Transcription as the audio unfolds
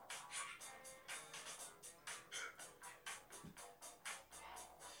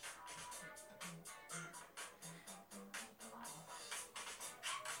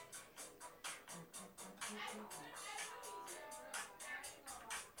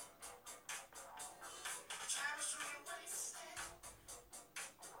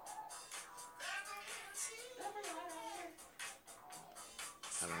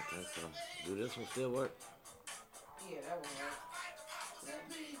think so. Do this one still work? Yeah, that one works.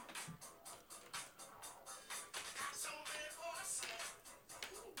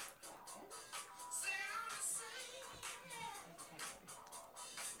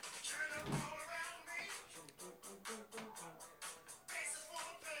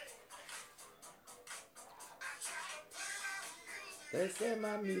 They say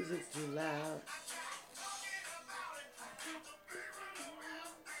my music's too loud.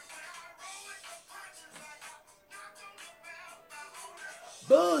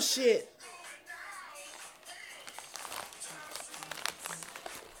 Bullshit.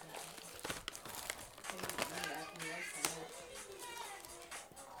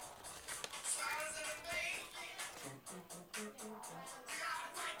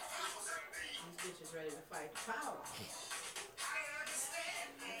 These bitches ready to fight power.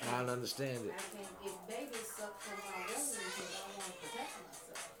 I don't understand it. I can't get babies sucked from my woman because I want to protect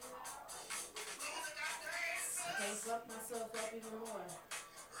myself. I can't suck myself up even more.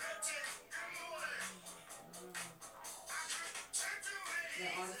 The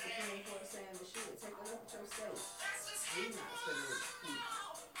on the Supreme Court saying the shit, take a look at your state. We not supposed to keep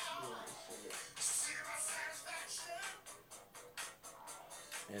doing this shit.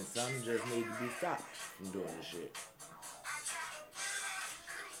 And some just need to be stopped from doing this shit.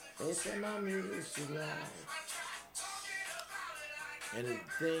 They say my music's too loud. And the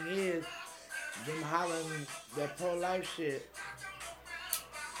thing is, them hollering that pro-life shit.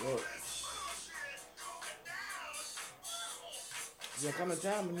 Well, there'll come a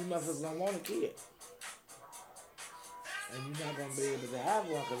time when you motherfuckers don't want a kid. And you're not going to be able to have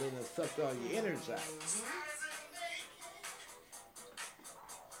one because they done sucked all your innards out.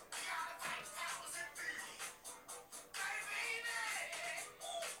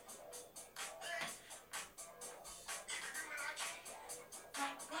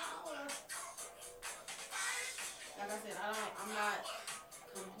 Like I said, I'm not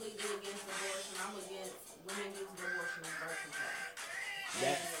completely against abortion. I'm against women using abortion as birth control.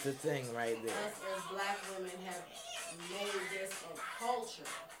 That's the thing right there. Us as black women have made this a culture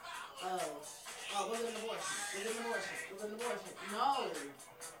of, oh, we're getting an abortion, we're getting an abortion, we're getting an abortion. No.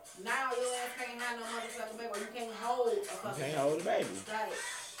 Now your ass can't have no motherfucking baby, or you can't hold a fucking You can't hold a baby. Right.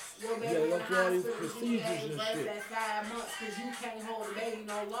 Your baby Yeah, in the go through all these hospital, you procedures gave and birth shit. at 5 months because you can't hold a baby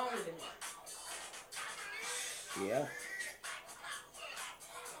no longer than that. Yeah.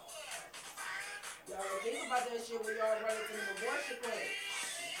 Y'all think about that shit when y'all run into the abortion clinic.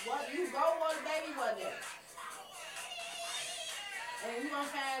 What you go want a baby one day. And you gonna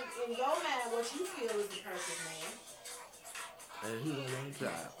find in your mind what you feel is the perfect man. And he gonna want a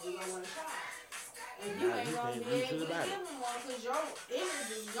child. You gonna want a child. And Nah, you you ain't gonna can't be reach able to to the give body. him one because your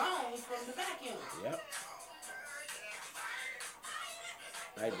image is gone from the back end. Yep.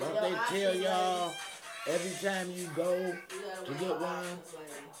 Like, don't they tell y'all every time you go to get one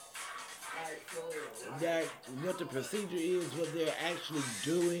that what the procedure is, what they're actually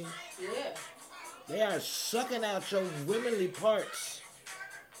doing? Yeah. They are sucking out your womanly parts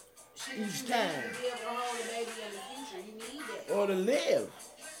each time. To be able to hold a baby in the future, you need that. Or to live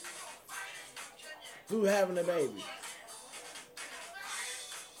through having a baby.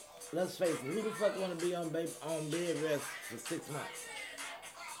 Let's face it, who the fuck want to be on bed rest for 6 months?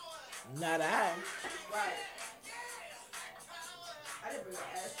 Not I. Right. I didn't bring an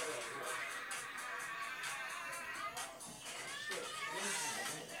ass for that. Shit.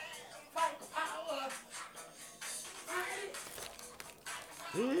 Fight the power. Fight it.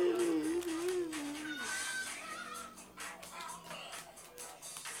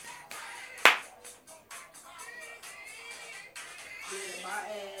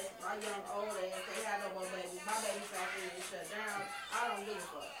 Yeah, my young old ass, they had no more babies. My baby factory is shut down. I don't give a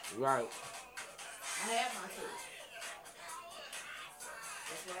fuck. Right. I had my two.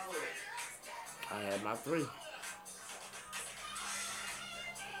 That's what I was. I had my 3.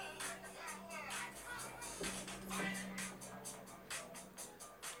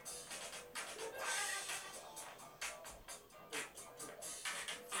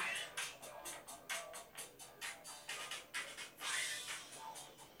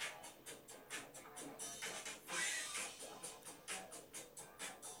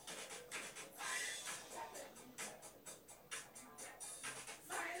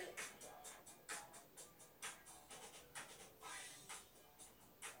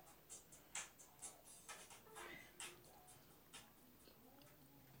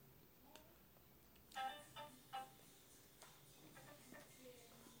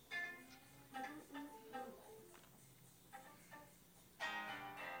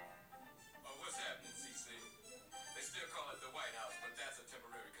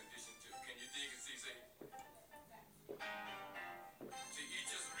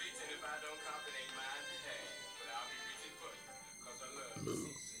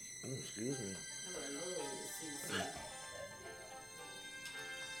 Excuse me. I would love CC.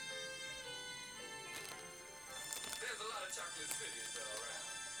 There's a lot of chocolate cities around.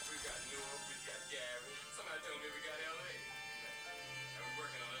 We got Newark, we got Gary. Somebody told me we got LA. And we're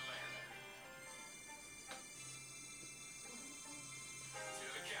working on Atlanta. To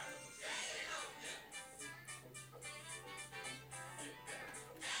the capital.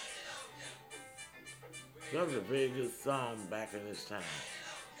 That was a very good song back in this time.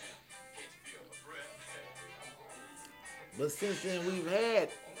 Can't you feel my breath? But since then, we've had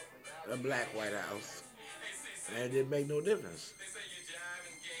a black White House, Hey, CC, and it didn't make no difference. they say you jive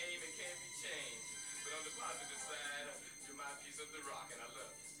and game and can't be changed. But on the positive side, you're my piece of the rock, and I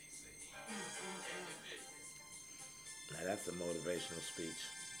love you, CC. Can you dig me? Now that's a motivational speech.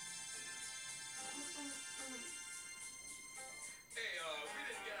 Hey, we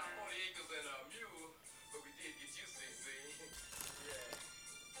didn't get our 40 acres and a mule, but we did get you, CC. Yeah.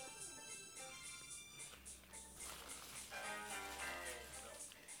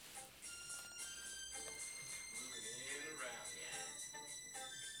 Moving in and around.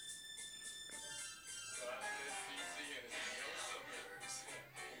 God bless CC and his young suburbs.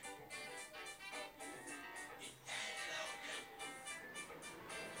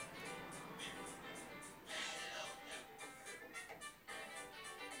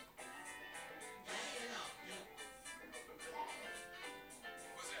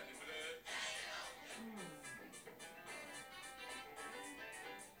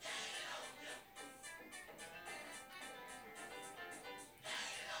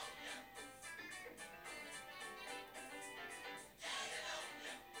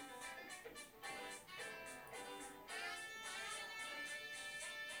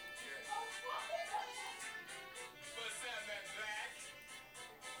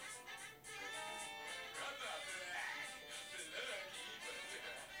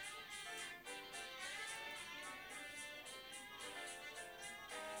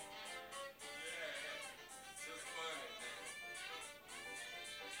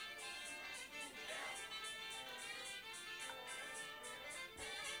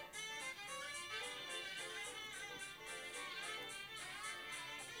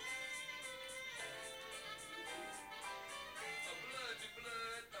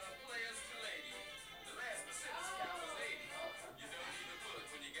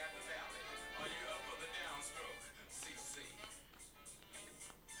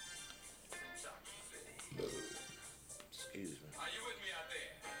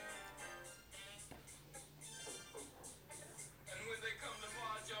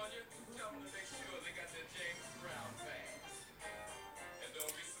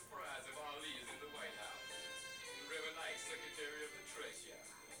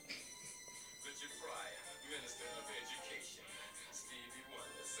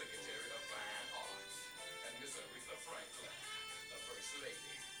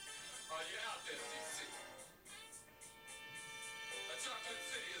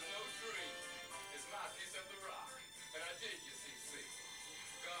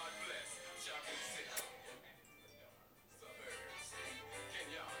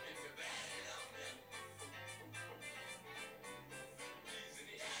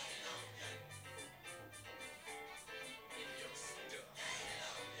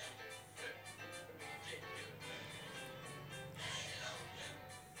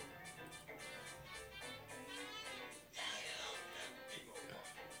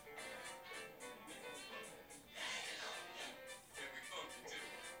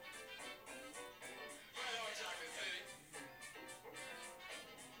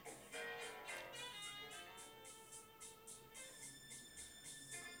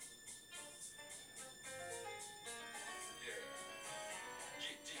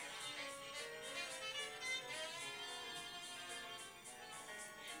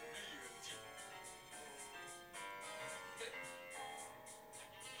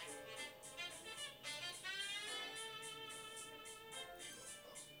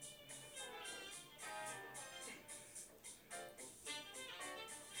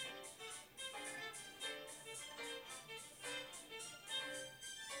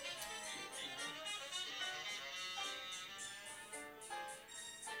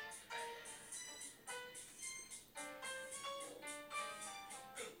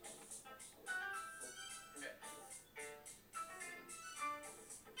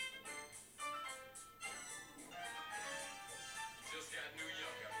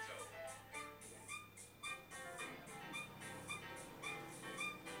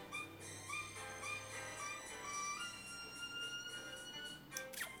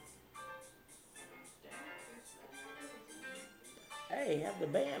 Hey, have the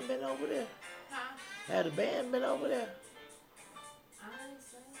band been over there? Huh? Have the band been over there? I ain't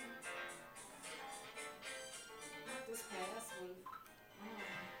saying. Not this past week.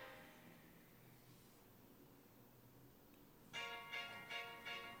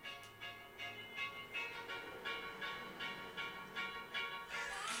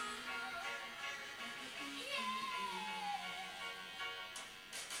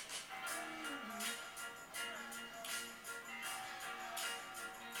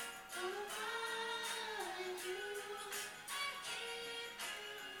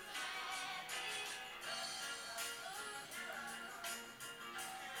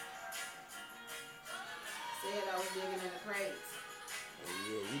 Said I was digging in the crates. Oh,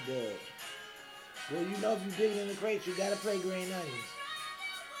 yeah, you did. Well, you know if you dig in the crates, you gotta play Green Onions.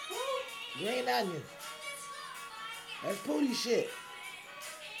 Green Onions. That's Pootie shit.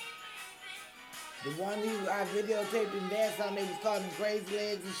 The one I videotaped and danced on, they was calling him Crazy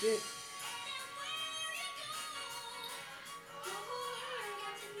Legs and shit.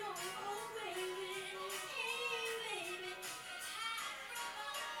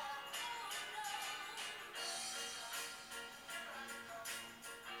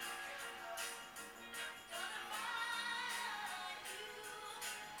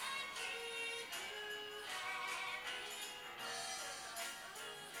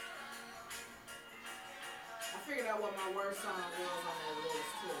 I figured out what my worst song was on that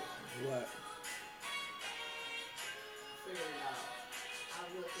list too. What? Figured it out.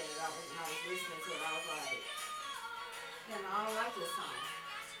 I looked at it. I was listening to it. I was like, damn, I don't like this song.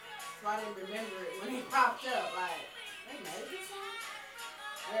 So I didn't remember it when it popped up. Like, they made this song?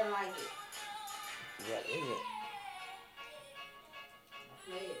 I didn't like it. What is it? I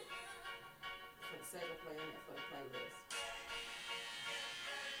played it for the sake of playing it for the playlist.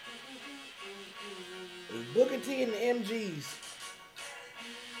 It's Booker T and the MGs.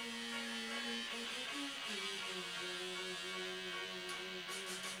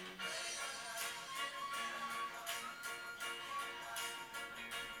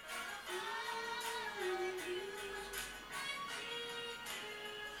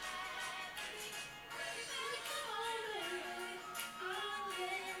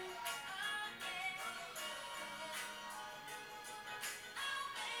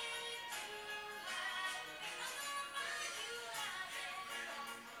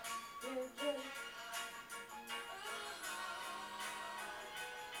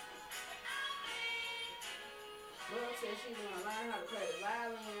 Lil said she's gonna learn how to play the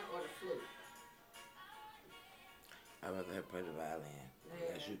violin or the flute. I'd rather her play the violin. Yeah.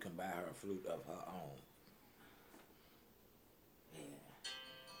 Unless you can buy her a flute of her own. Yeah.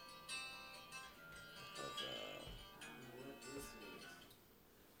 Because, I don't know what this is.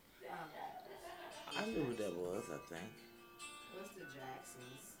 I knew what that was, I think. What's the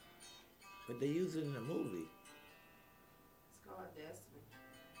Jacksons? But they use it in the movie. It's called Destiny.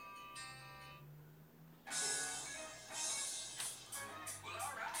 Well,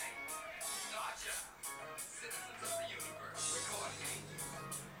 all right. Star Child, citizens of the universe, recording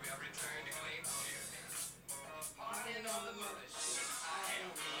angels. We have returned to claim the pyramid. Partying on the mothership. I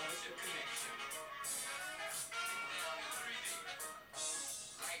am the mothership connection. Living in 3D.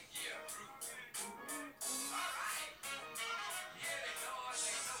 Light year proof. All right. Yeah, they know us.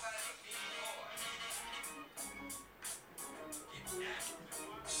 Ain't nobody but me and boy.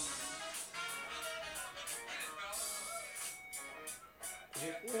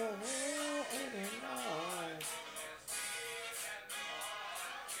 Get that. Get it, fellas?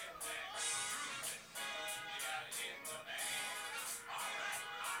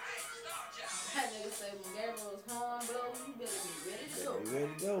 That nigga say when Gabriel's horn blows, you better be ready to go. You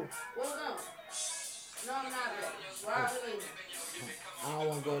ready to go? What's on? No, I'm not ready. Why are we leaving? I don't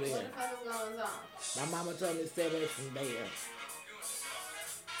want to go What there. the fuck is going on? My mama told me to stay away from there.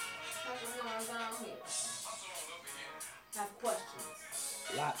 What is going on here? Have questions.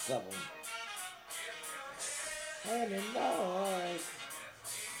 Lots of them. And the noise.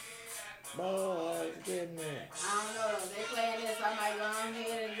 Boys, getting there. I don't know. If they playing this, I might go on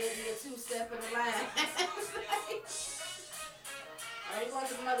ahead and give you a two-step in the line. Alright, you going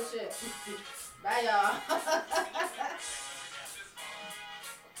to the mothership. Bye, y'all.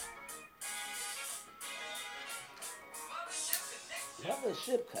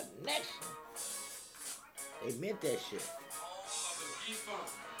 Mothership connection. They meant that shit.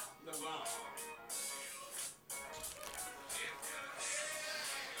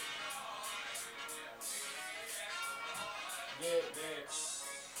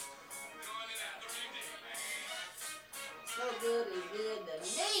 So good is good to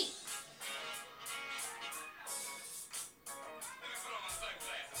me.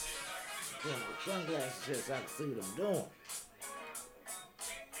 sunglasses here so I can see what I'm doing.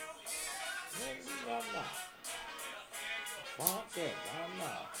 No. Fuck it,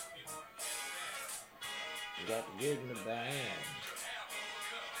 no. You got to get in the band.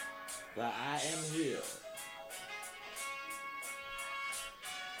 But I am here.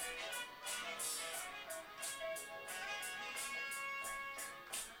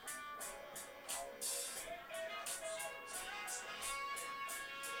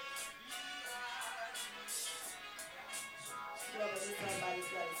 Well, but somebody's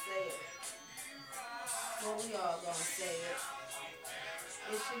gotta say it. Well, we all gonna say it.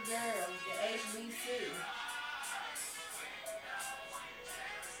 It's your girl, the HBC.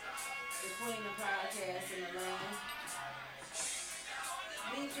 The queen of podcasts in the land.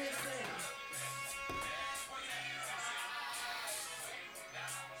 Be just saying.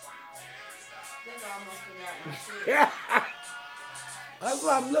 I think I almost forgot my shit. Yeah. That's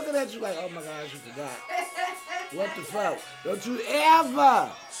why I'm looking at you like, oh my gosh, you forgot. What the fuck? Don't you ever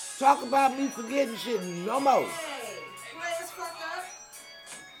talk about me forgetting shit no more. Hey, players fuck up.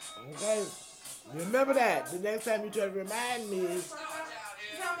 Okay? Remember that. The next time you try to remind me, Fuck up.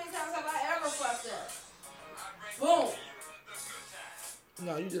 You know how many times have I ever fucked up? Boom.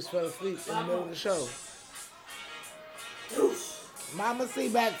 no, you just fell asleep in the middle of the show. Mama, see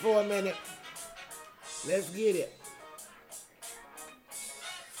back for a minute. Let's get it.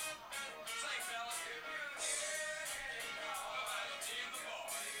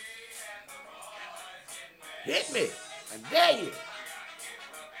 Hit me. I dare you.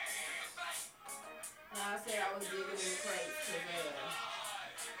 Now I said I was digging in the crates because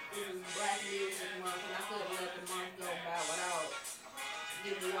it was Black Music Month and I couldn't let the month go by without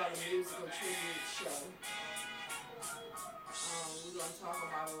giving y'all the musical tribute show. We're going to talk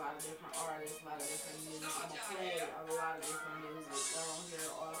about a lot of different artists, a lot of different music. I'm going to play a lot of different music. Y'all don't hear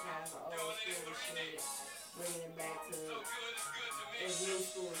all kinds of old school shit, bringing it back to as new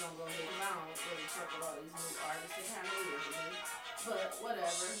school as I'm going to hit. I don't really check with all these new artists. It kind of weird to me. But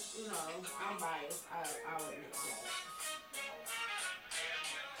whatever, you know, I'm biased. I'll admit that.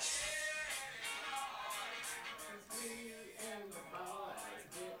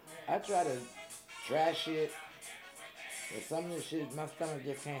 I try to try shit, but some of the shit my stomach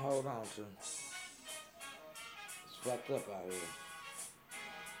just can't hold on to. It's fucked up out here.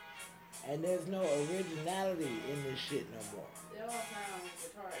 And there's no originality in this shit no more. They all sound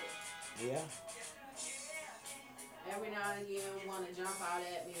retarded. Yeah? Every now and again, want to jump out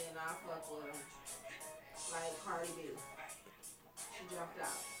at me and I fuck with them. Like Cardi B. She jumped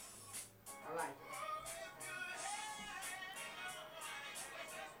out. I like it.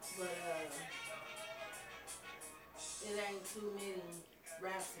 But it ain't too many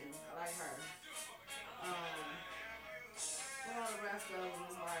rapping. I like her. But all the rest of them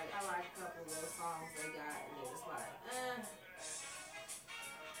is like, I like a couple of those songs they got and it's like,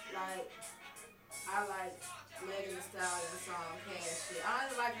 Like, I like Megan Thee Stallion song Cash Shit. I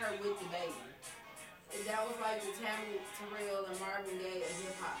only like her with the baby. And that was like the Tammy Terrell and Marvin Gaye of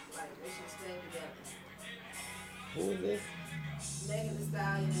hip hop. Like they should stay together. Who is this? Megan Thee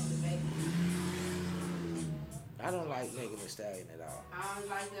Stallion and the baby. I don't like Megan Thee Stallion at all. I don't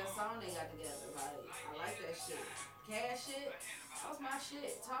like that song they got together. Like I like that shit. Cash Shit. That was my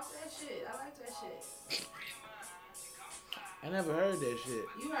shit. Talk that shit. I like that shit. I never heard that shit.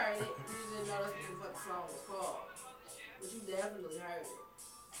 You heard it. You just didn't know that's what the fuck the song was called. But you definitely heard it.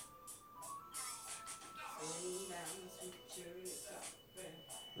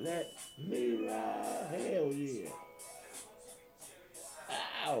 Let me ride. Hell yeah.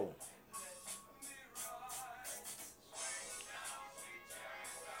 Ow.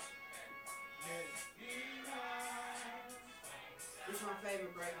 It's my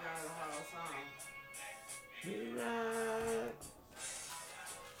favorite breakdown of the whole song. Me ride.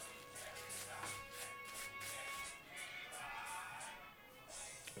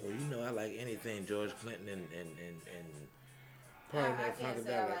 Well, you know I like anything George Clinton and I Parliament can't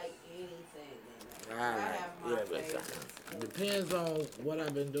say I Funkadelic. like anything. I I like, have my yeah, but favorites. depends on what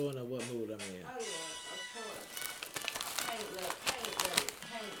I've been doing and what mood I'm in. Oh yeah, of course. Can't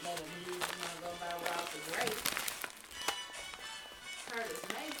let a music man go by without the great Curtis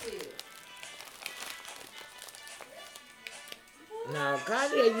Mayfield. Now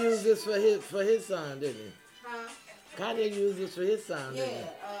Kanye used this for his son, didn't he? Huh? Kanye used this for his son, didn't Yeah,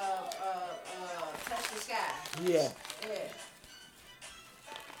 Touch the Sky. he? Yeah. Yeah.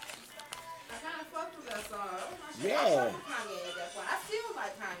 I kind of fucked with that song. That was my shit. Yeah. I fucked with Kanye at that point. I still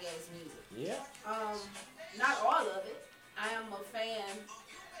like Kanye's music. Yeah. Not all of it. I am a fan,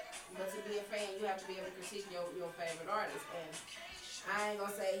 but to be a fan, you have to be able to critique your favorite artist. And I ain't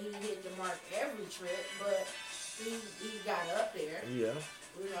gonna say he hit the mark every trip, but he got up there. Yeah.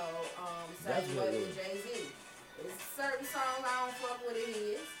 You know, same way with Jay-Z. There's certain songs I don't fuck with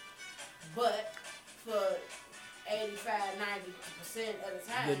his, but for 85-90% of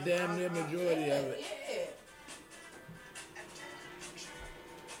the time, The damn near majority of it. Yeah.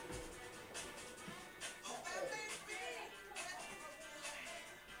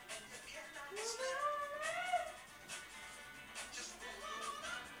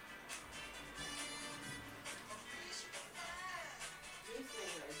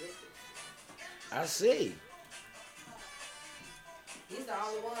 I see. These the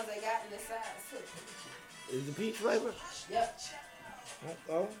only ones they got in this size too. Is the peach flavor? Yep.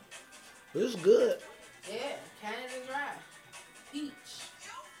 Oh, it's good. Yeah, Canada Dry. Peach.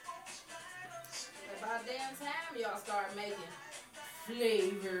 About damn time y'all start making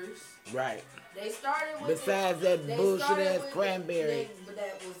flavors. Right. They started with Besides that bullshit ass cranberry. But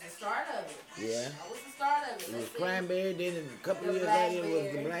that was the start of it. Yeah. That was the start of it. It was Let's see. cranberry, then a couple The years later it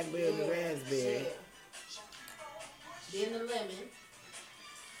was the blackberry and the yeah, raspberry. yeah. Then the lemon.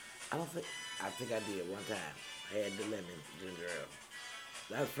 I think I did one time. I had the lemon ginger ale.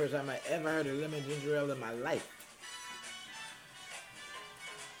 That was the first time I ever heard of lemon ginger ale in my life.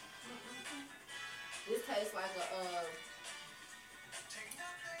 This tastes like a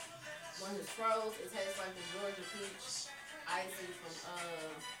when it's froze, it tastes like the Georgia peach icy from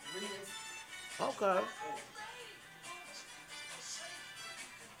Rita's. Okay.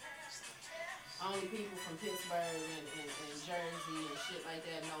 Only people from Pittsburgh and Jersey and shit like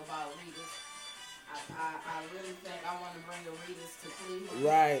that know about Rita's. I really think I want to bring a Rita's to Cleveland.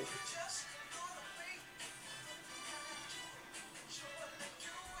 Right.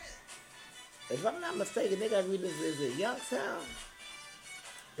 If I'm not mistaken, they got Rita's, is it Youngstown?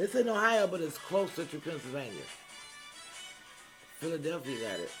 It's in Ohio, but it's closer to Pennsylvania. Philadelphia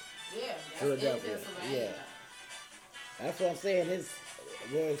got it. Yeah, that's Philadelphia, in Pennsylvania. yeah. That's what I'm saying. It's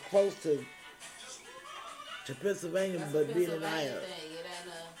where it's close to Pennsylvania, That's but a being in Pennsylvania Ohio. thing. It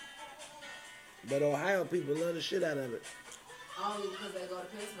ain't But Ohio people love the shit out of it. only because they go to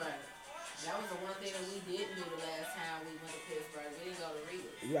Pittsburgh. That was the one thing that we didn't do the last time we went to Pittsburgh. We didn't go to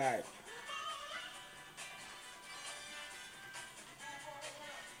Rita's. Right.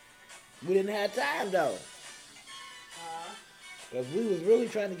 We didn't have time though. Because we was really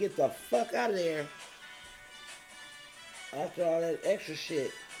trying to get the fuck out of there after all that extra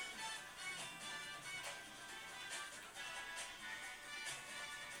shit.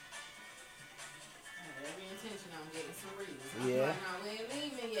 I had every intention on getting some Rita's. Yeah. We ain't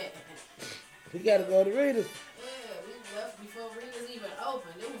leaving yet. We gotta go to Rita's. Yeah, we left before Rita's even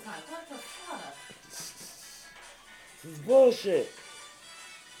opened. It was like, what the fuck? This is bullshit.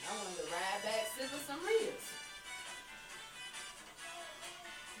 I wanted to ride back, sip of some Rita's.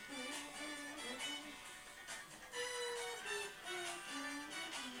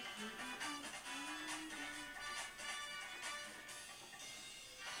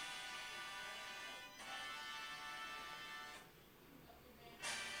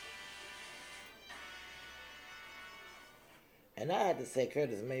 And I had to say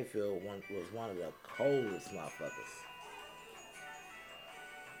Curtis Mayfield was one of the coldest motherfuckers.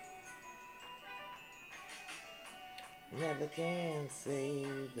 Never can say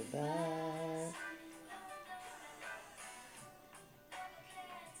goodbye.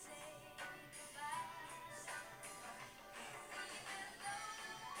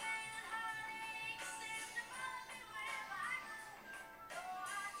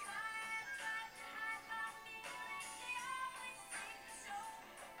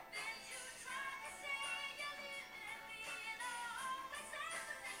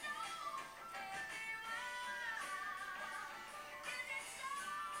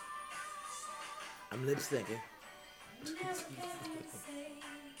 I'm lip syncing. Putting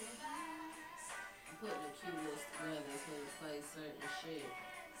a cute list together so you play certain shit.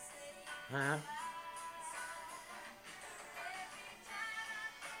 Huh?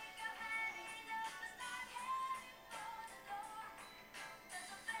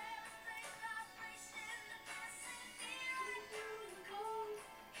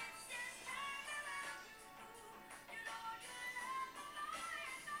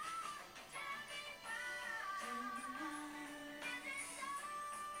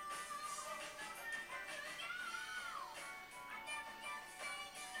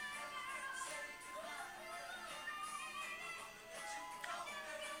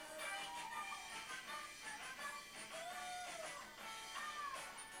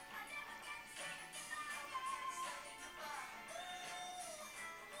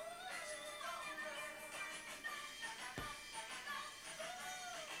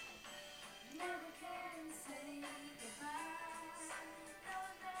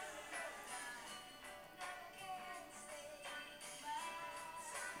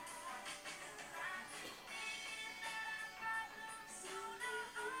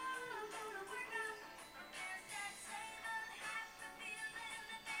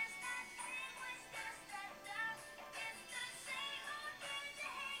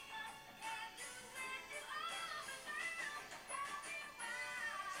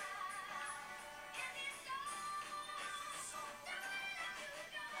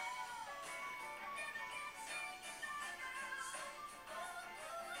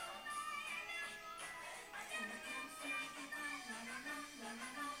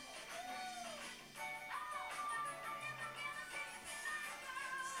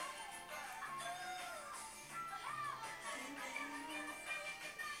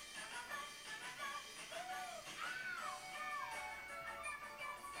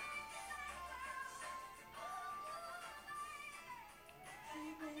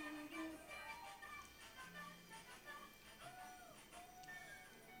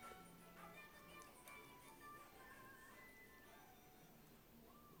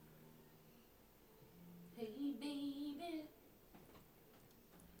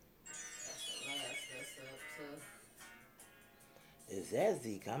 that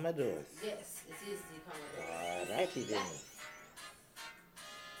the Commodores? Yes, it is the Commodore. Alrighty then.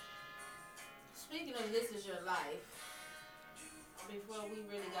 Speaking of This Is Your Life, before we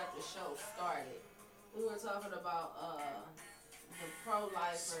really got the show started, we were talking about the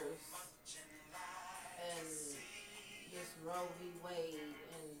pro-lifers and this Roe v. Wade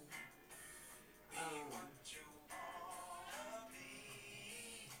and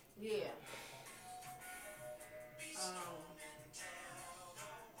yeah.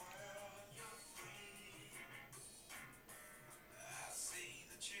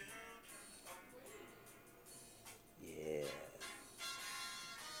 Yeah.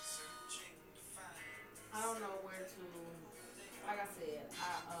 I don't know where to. Like I said,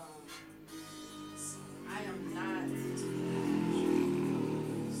 I am not against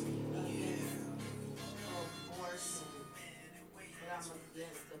abortion, but I'm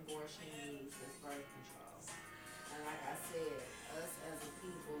against abortion used as birth control. And like I said, us as a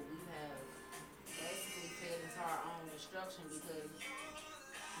people, we have basically fed into our own destruction because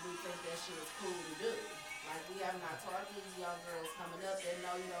we think that shit is cool to do. Like, we have not taught these young girls coming up that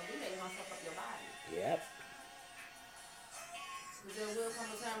no, you don't do that, you're gonna fuck up your body. Yep. Because there will come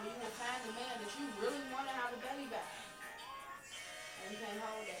a time where you will find the man that you really want to have a baby back. And you can't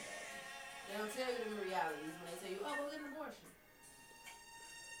hold that baby. They don't tell you the realities when they tell you, oh, we'll get an abortion.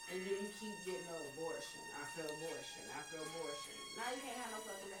 And then you keep getting an abortion after abortion after abortion. Now you can't have no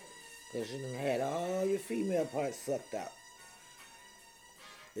fucking babies. Because you done had all your female parts sucked out.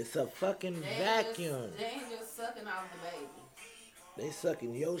 It's a fucking vacuum. They ain't just sucking off the baby. They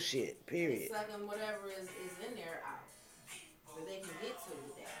sucking your shit, They period. sucking whatever is in there out. That they can get to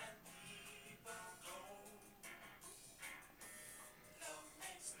with that.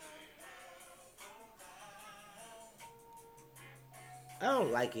 I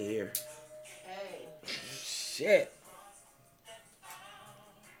don't like it here. Hey. Shit.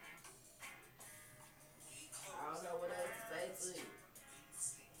 I don't know what else to say to you.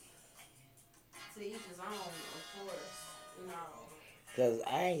 To each his own, of course, you know. Because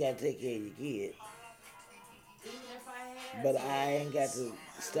I ain't got to take care of your kid. Even if I had But to, I ain't got to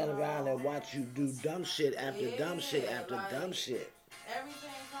stand around and watch you do dumb shit after dumb shit after like, dumb shit. everything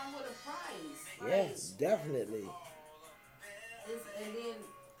comes with a price. Like, Yes, definitely. and then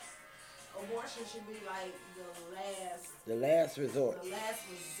abortion should be like The last resort. the last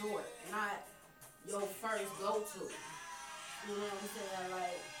resort, not your first go-to. You know what I'm saying?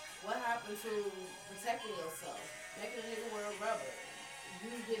 Like, what happened to protecting yourself? Making a nigga wear a rubber. You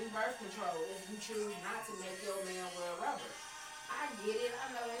getting birth control if you choose not to make your man wear a rubber. I get it. I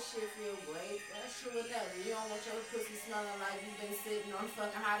know that shit feel great. That's true enough. You don't want your pussy smelling like you've been sitting on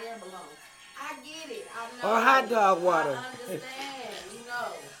fucking hot air balloon. I get it. I know. Or hot dog water. I understand. You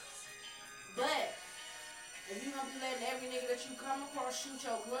know. But if you gonna be letting every nigga that you come across shoot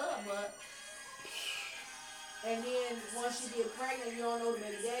your club up, and then once you get pregnant, you don't know the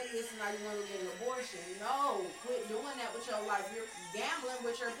baby daddy is, and now you want to get an abortion. No, quit doing that with your life. You're gambling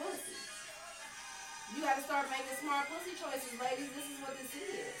with your pussy. You got to start making smart pussy choices, ladies. This is what this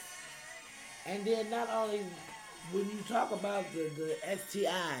is. And then not only when you talk about the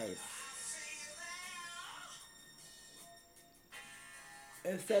STIs,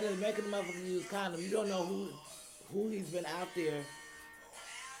 instead of making the motherfucker use condom, you don't know who he's been out there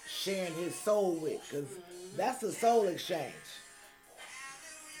sharing his soul with, because that's a soul exchange.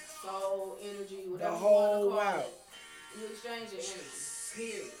 Soul, energy, whatever The you whole want to call route. it. You exchange your energy.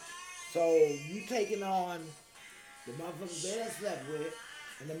 Period. So you taking on the motherfuckers they done slept with,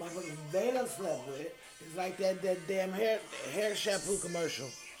 and the motherfuckers they done slept with. It's like that damn hair shampoo commercial,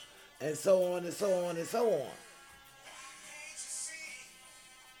 and so on and so on and so on.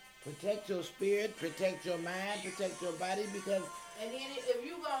 Protect your spirit, protect your mind, protect your body, because And then if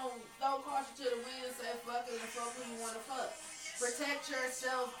you gonna throw caution to the wind and say fuck it and fuck who you want to fuck, protect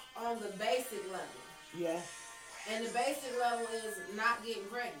yourself on the basic level. yeah, And the basic level is not getting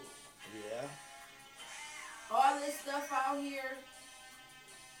pregnant. yeah. All this stuff out here,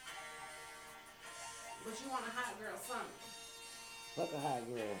 but you want a hot girl summer. Fuck a hot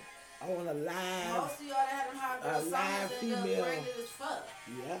girl. I want a live, Most of y'all that had them hot girl a live summers end up female. pregnant as fuck.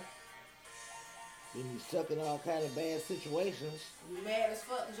 yeah. Then you stuck in all kind of bad situations. You mad as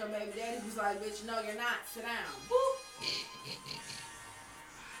fuck because your baby daddy was like, bitch, no, you're not. Sit down. Boop.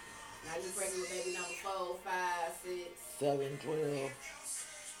 Now you pregnant with baby number 4, 5, 6. 7, 12.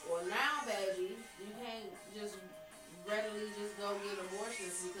 Well, now, baby, you can't just readily just go get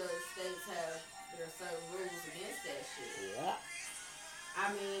abortions because states have their certain rules against that shit. Yeah.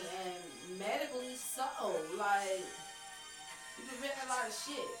 I mean, and medically so. Like, you prevent a lot of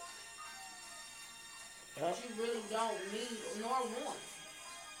shit. that you really don't need nor want.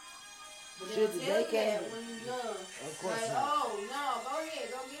 But Shit they'll that tell they you that can't- when you're young. Of course Like, not. oh, no, go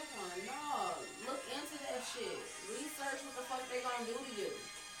ahead, go get one. No, look into that shit. Research what the fuck they gonna do to you.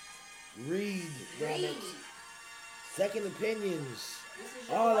 Read, damn Read. it. Second opinions. This is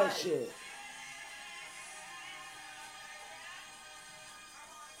your All that life. shit.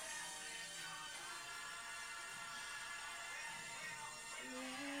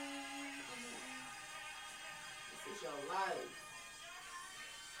 This is your life.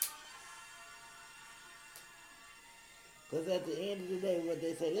 Because at the end of the day, what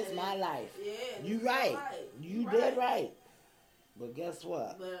they say, this is my life. Yeah. this You is your right. life. You dead right. But guess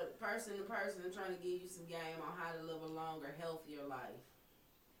what? But person to person trying to give you some game on how to live a longer, healthier life.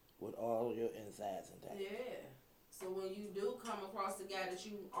 With all your insides intact. Yeah. So when you do come across the guy that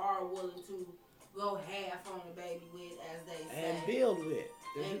you are willing to go half on the baby with, as they say. And build with.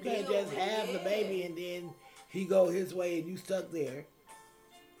 If you And can't build just with, have the yeah. baby and then he go his way and you stuck there.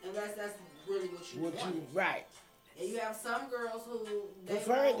 And that's really what you What want. you right. And you have some girls who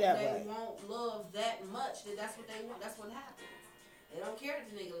Prefer it that they way. won't love that much. That's what they want. That's what happens. They don't care if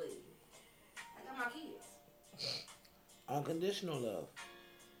the nigga leave. I got my kids. Unconditional love.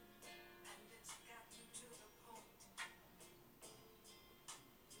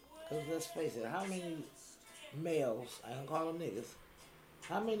 Because let's face it, how many males, I don't call them niggas,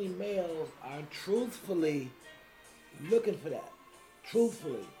 how many males are truthfully looking for that?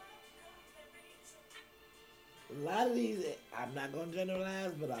 Truthfully. A lot of these, I'm not going to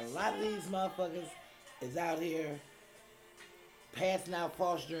generalize, but a lot of these motherfuckers is out here passing out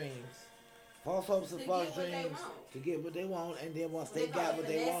false dreams. False hopes and To false get what they dreams want. to get what they want, and then once What they call got it, what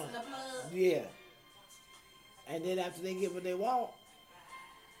they finesse want, in the plug. yeah. And then after they get what they want,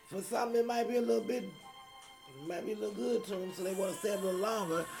 for some it might be a little bit, might be a little good to them, so they want to stay a little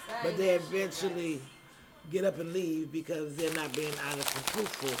longer, but they eventually get up and leave because they're not being honest and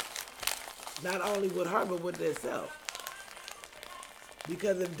truthful, not only with her but with themselves.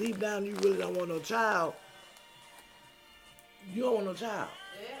 Because if deep down you really don't want no child, you don't want no child.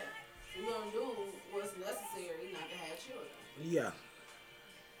 Yeah. So you're going to do what's necessary not to have children. Yeah.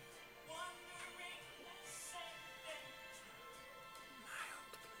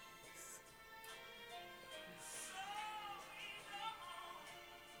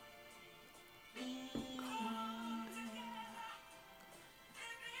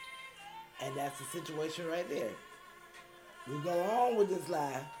 And that's the situation right there. We go on with this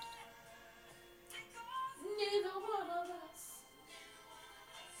lie. Neither one of us.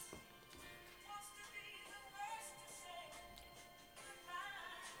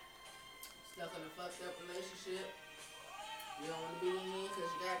 Stuck in a fucked up relationship. You don't want to be in because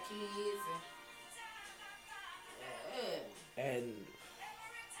you got kids. Yeah. And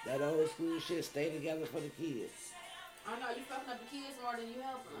that old school shit, stay together for the kids. I know you fucking up the kids more than you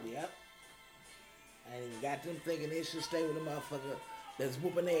helping them. Yep. And got them thinking they should stay with a motherfucker that's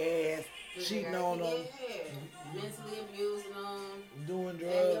whooping their ass, cheating on them, Mentally abusing them. doing And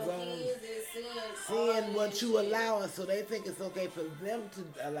drugs your on them, kids is seeing all seeing what that you shit. allowing, so they think it's okay for them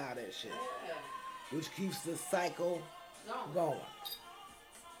to allow that shit, Yeah. which keeps the cycle Gone. going.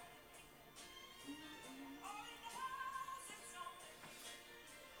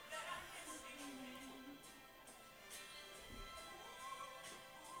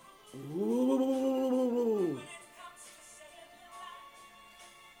 Ooh.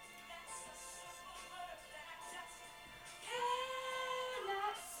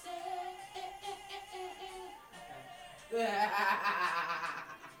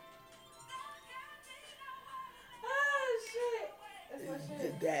 Oh shit! That's my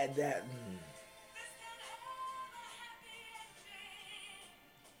shit. That.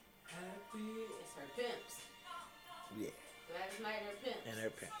 It's her pimps. Yeah, Gladys Knight and her pimps. and her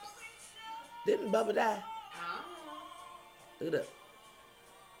pimps. Didn't Bubba die? Look it up.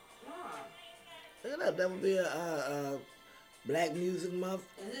 Look it up. That would be a Black Music Month.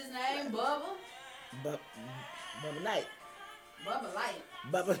 Is his name Bubba? Bubba Knight. Bubba Light.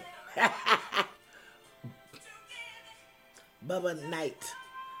 Bubba. Bubba Knight.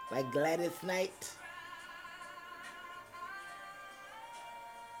 Like Gladys Knight.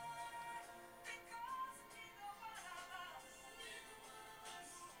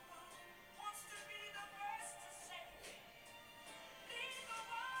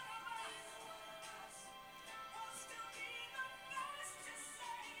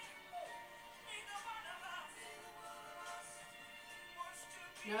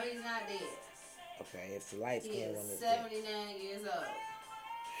 No, he's not dead. Okay, it's the light He skin one is that's 79 years old.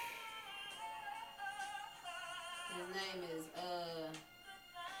 His name is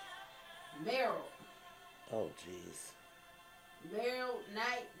Merrill. Oh, jeez. Merrill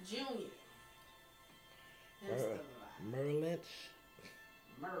Knight Jr. Him still alive. Merle Lynch.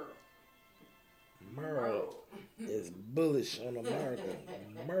 Merle. Merle is bullish on America.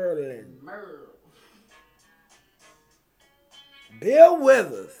 Merlin. Merle. Bill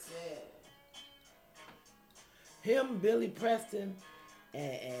Withers. Yeah. Him, Billy Preston,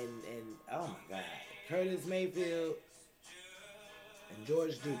 and oh my God, Curtis Mayfield and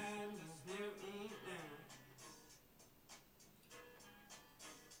George Duke.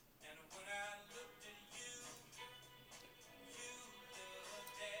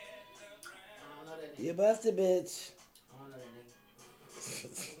 You busted, bitch. I don't know that nigga. I don't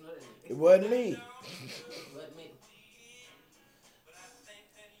know that nigga. It wasn't me. It wasn't me.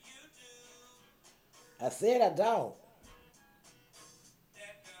 I said I don't.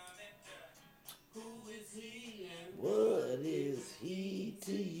 Who is he and What is he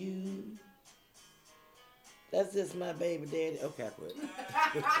to you? That's just my baby daddy. Okay, I quit.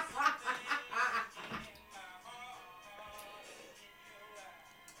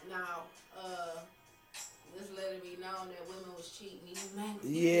 Now, just let it be known that women was cheating these men.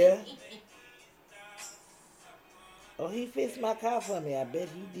 Yeah. Oh, he fixed my car for me. I bet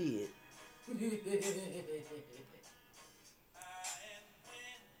he did. What is that?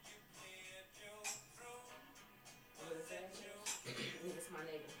 It's my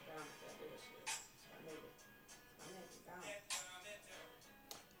nigga. Down with that bullshit. It's my nigga. It's my nigga. Down.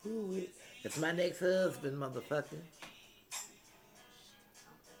 Who is? It's my next husband, motherfucker. I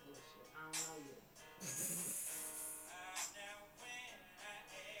don't know you.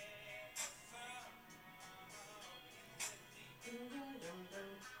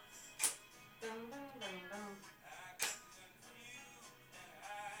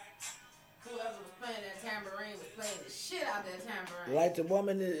 Whoever was playing that tambourine was playing the shit out that tambourine. Like the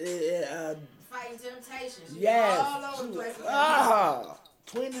woman, Fighting Temptations. She was yes. all over the place.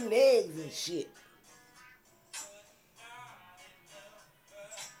 Twin legs and shit.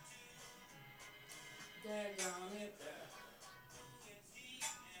 Daggone it.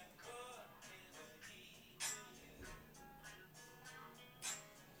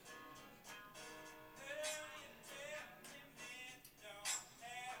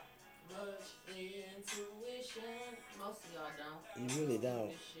 Much intuition. Most of y'all don't. You really don't.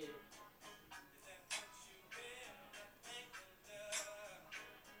 This shit.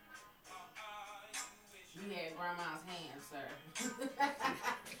 You had grandma's hand, sir.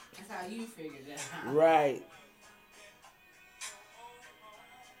 That's how you figured that out. Right.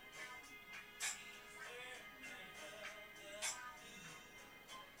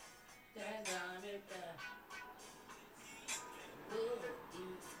 Daggone it. What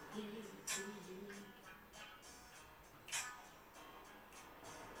is he to you?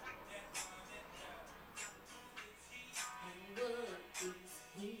 And what is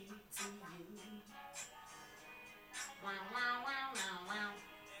he to you? Wow, wow, wow, wow, wow.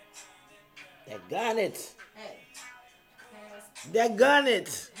 That gun it. Hey, That gun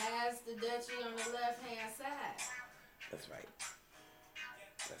it. has the duchy on the left hand side. That's right.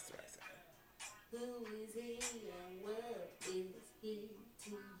 That's right. Sir. Who is he and what is he to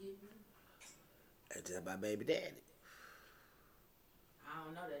you? That's just my baby daddy. I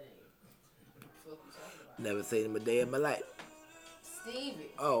don't know that name. What the fuck you talking about? Never seen him a day in my life.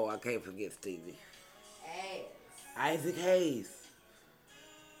 Stevie. Oh, I can't forget Stevie. Ass. Isaac Hayes.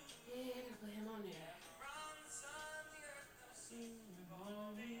 Yeah, I gotta put him on there.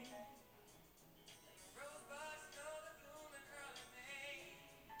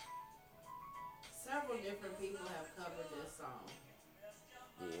 Several different people have covered this song.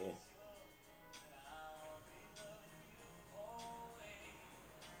 Yeah.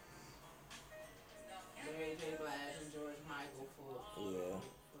 Mary J. Blige and George Michael Yeah.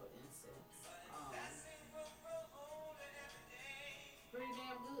 for instance. Pretty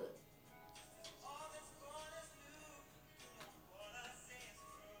damn good.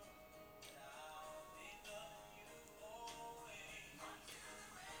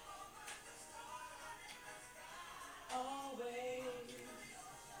 Always.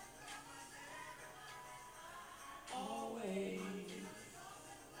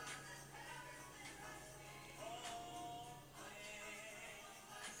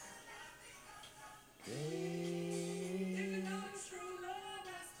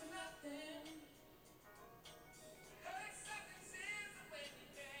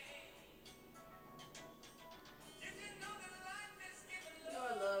 You know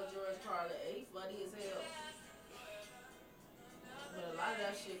I love George Carlin. He's funny as hell. But a lot of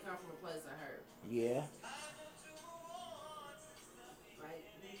that shit come from a place I heard. Yeah. Like,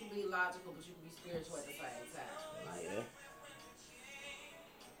 you can be logical, but you can be spiritual at the same time. Like, Yeah.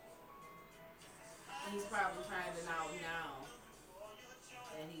 he's probably trying to now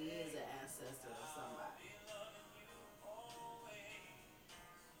that he is an ancestor of somebody.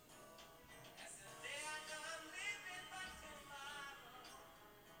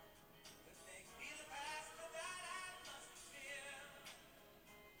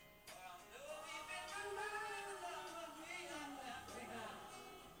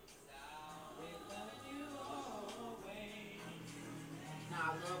 Now I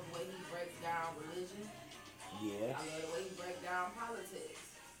love the way he breaks down religion. Yeah. I love the way he breaks down politics.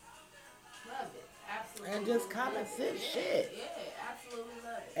 Love it. Absolutely. And just common love it. sense Yeah, shit. Yeah, absolutely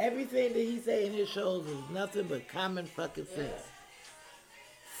love it. Everything that he say in his shows is nothing but common fucking sense. Yeah.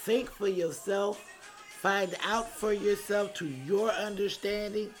 Think for yourself. Find out for yourself to your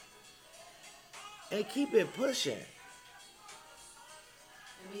understanding. And keep it pushing. And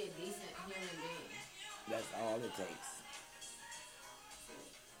be a decent human being. That's all it takes.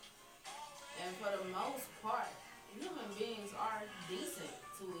 And for the most part, human beings are decent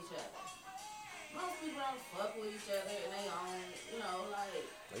to each other. Most people don't fuck with each other and they own, like.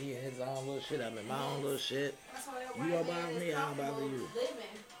 He in his own little shit. I'm in my own little shit. That's why that You white don't man bother is me, I don't bother comfortable you.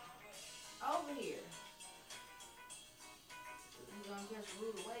 living over here. He's gonna catch a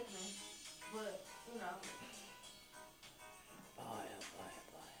rude awakening, but Boy.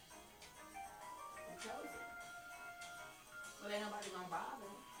 he chose it. But ain't nobody gonna bother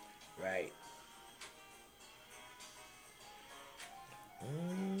him. Right.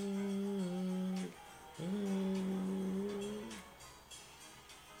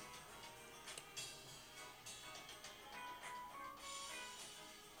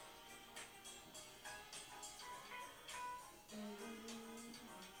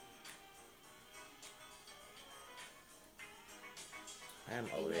 I'm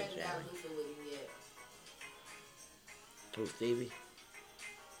He over there, hadn't got Jamie. Luther with him yet. Who, Stevie?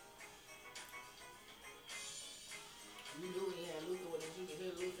 You knew when he had Luther with him, you could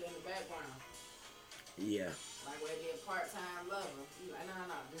hear Luther in the background. Yeah. Like where they did part-time lover. You like, no,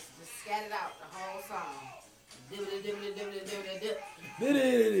 just scat it out the whole song.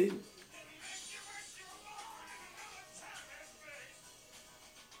 Dibbity.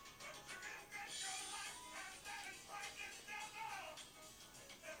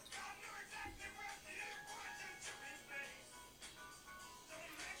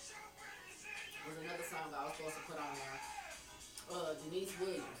 There's another song I was supposed to put on there. Denise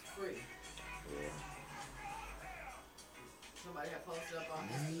Williams, Free. Yeah. Somebody had posted up on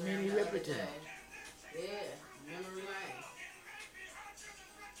Instagram Minnie the other Riperton. day. Yeah, memory lane.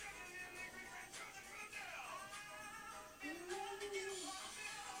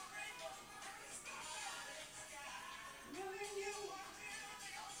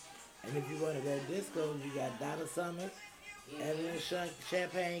 And if you want to go disco, you got Donna Summers, Yeah. Evelyn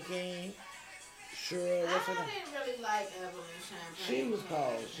Champagne King, Cheryl, what's her I name? didn't really like Evelyn Champagne. She was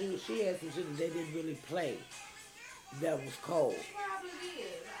cold. She had some shit that they didn't really play that was cold. She probably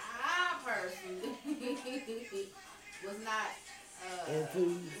did. I personally was not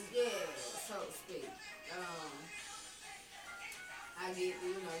Enthused. yeah, so to speak. I get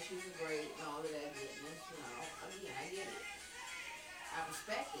she's a great and all of that goodness, again, I get it. I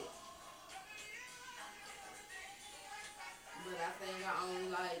respect it. But I think I only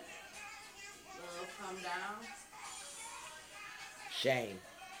like Love Come Down. Shame.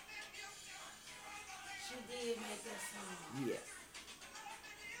 She did make that song. Yeah.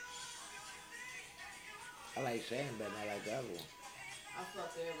 I like Shame better than I like the other one. I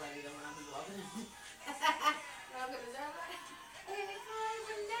fuck everybody though when I be walking. When I'm gonna die, like, hey, they call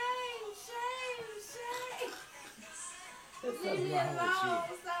my name, Shame. There's Leave something me wrong with alone.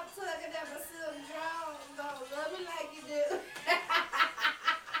 Stop tugging at my silk drawers. Don't love me like you do.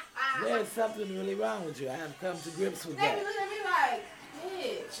 you. There's something really wrong with you. I have come to grips with They be that. looking at me like,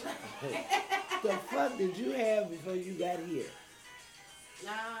 bitch. The fuck did you have before you got here?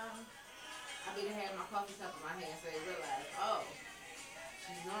 Nah, I be to have my coffee cup in my hand so they realize, oh,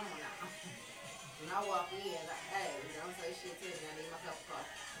 she's normal now. When I walk in, hey, don't say shit to me. I need my cup of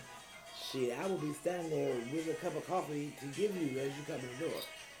coffee. Shit, I will be standing there with a cup of coffee to give you as you come in the door.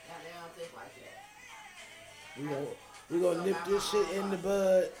 Now they don't think like that. We gonna nip this shit in the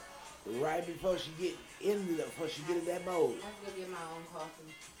bud right before she get in that mode. I have to go get my own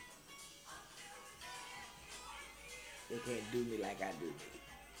coffee. They can't do me like I do me.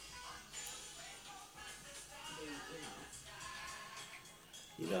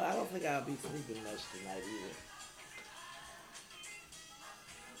 Be, I don't think I'll be sleeping much tonight either.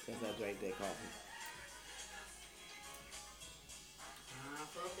 Since I drank that coffee. I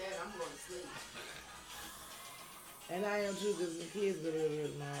fuck fuck that, I'm going to sleep. And I am too, because the kids gonna be here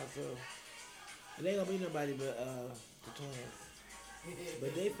tomorrow, so it ain't gonna be nobody but the twins.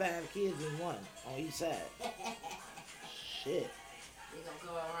 But they 5 kids in one on each side. Shit. They gonna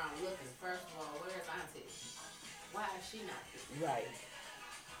go around looking. First of all, where's Auntie? Why is she not here? Right.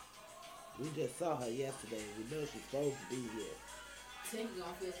 We just saw her yesterday. We know she's supposed to be here. Tinky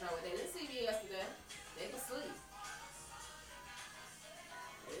gonna feel trouble. They didn't see me yesterday. They can sleep.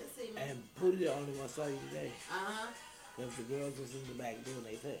 They didn't see me. And Pootie the only one saw you today. Uh-huh. Because the girls was in the back doing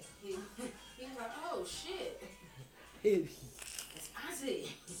their thing. He was like, oh shit. That It's Auntie.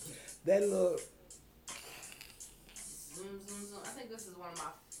 little... Zoom, zoom, zoom. I think this is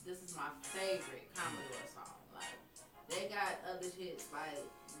my favorite Commodore song. Like, they got other hits like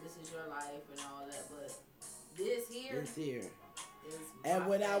This Is Your Life and all that, but this here It's here. is And my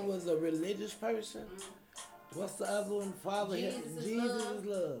when I favorite. was a religious person, what's the other one? Father, Jesus Jesus Love. is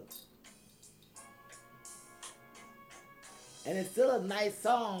love. And it's still a nice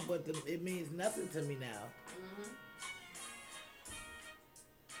song, but it means nothing to me now. Mhm.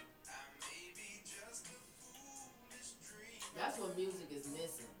 That's what music is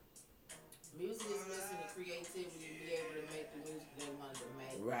missing. Music is missing the creativity to be able to make the music they wanted to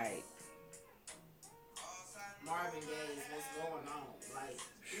make. Right. Marvin Gaye, what's going on? Like,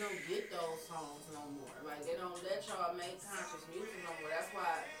 you don't get those songs no more. Like, they don't let y'all make conscious music no more. That's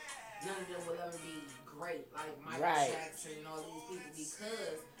why none of them will ever be great, like Michael Right. Jackson and all these people,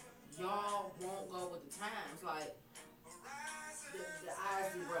 because y'all won't go with the times. Like, the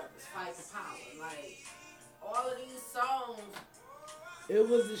Isley Brothers, Fight for Power. Like, all of these songs It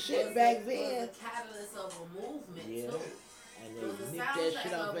was the shit back was then. a catalyst of a movement, Yeah. too. And It was they a nicked that soundtrack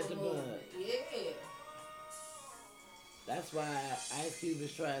shit off of at a the bud. movement. Yeah. That's why Ice Cube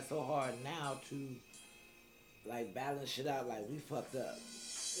is trying so hard now to like balance shit out. Like, we fucked up.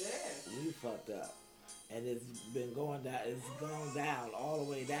 Yeah. We fucked up. And it's been going down. It's gone down all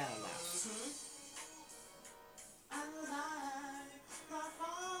the way down now.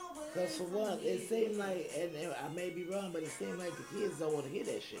 Because for one, it seemed like, and I may be wrong, but it seemed like the kids don't want to hear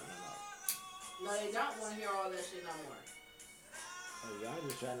that shit no more. No, they don't want to hear all that shit no more. Oh, y'all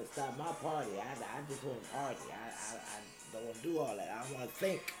just trying to stop my party. I just want to party. I don't want to do all that. I want to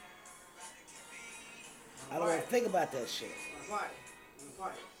think. I don't want to think about that shit. I want to party. I want to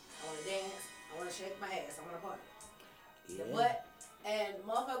party. I want to dance. I want to shake my ass. I want to party. Yeah. But, and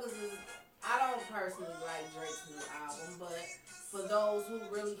motherfuckers is, I don't personally like Drake's new album, but for those who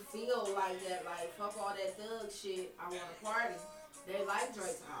really feel like that, like, fuck all that thug shit, I want to party, they like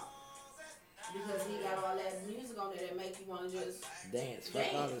Drake's album. Because he got all that music on there that make you want to just Dance.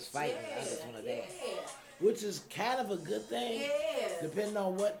 Fuck all this fighting. I just want to dance. Yeah. Which is kind of a good thing, Yeah. depending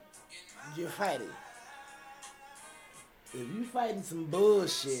on what you're fighting. If you fighting some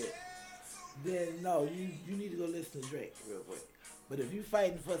bullshit, then no, you need to go listen to Drake real quick. But if you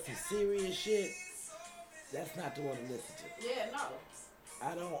fighting for some serious shit, that's not the one to listen to. Yeah, no.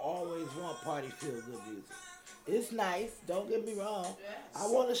 I don't always want party feel good music. It's nice, don't get me wrong. Yes. I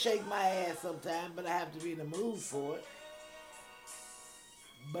want to shake my ass sometime, but I have to be in the mood for it.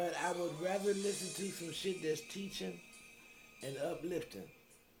 But I would rather listen to some shit that's teaching and uplifting.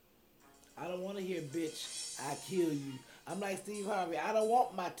 I don't want to hear, bitch, I kill you. I'm like Steve Harvey. I don't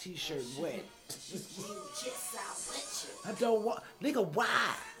want my t-shirt wet. Chicks out with you. I don't want, nigga,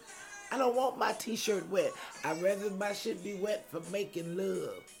 why? I don't want my t-shirt wet. I'd rather my shit be wet for making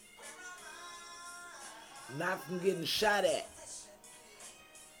love. Not from getting shot at.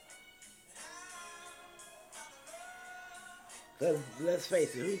 Cause let's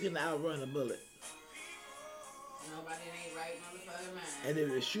face it, who can outrun a bullet? Nobody ain't right motherfucking mind. And if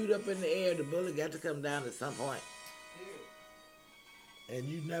it shoot up in the air, the bullet got to come down at some point. Period.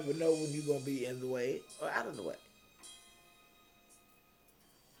 And you never know when you're gonna be in the way or out of the way.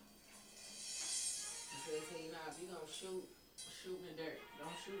 So they say, nah, if you gonna shoot in the dirt. Don't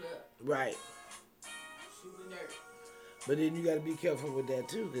shoot up. Right. Shoot in the dirt. But then you gotta be careful with that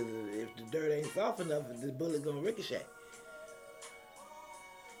too, because if the dirt ain't soft enough, the bullet gonna ricochet.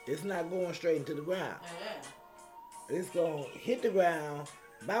 It's not going straight into the ground. Yeah. It's gonna hit the ground,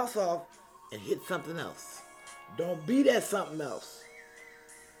 bounce off, and hit something else. Don't be that something else.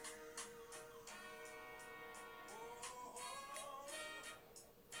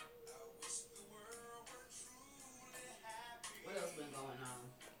 What else been going on?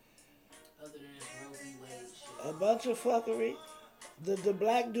 Other than this Roe v. Wade shit. A bunch of fuckery. The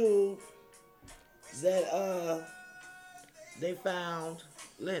black dude that they found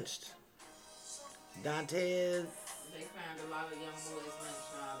lynched. Dantes, They found a lot of young boys lynched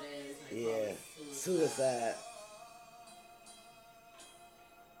nowadays. And they yeah, call it suicide.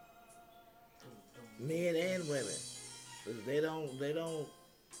 Men and women. 'Cause they don't They don't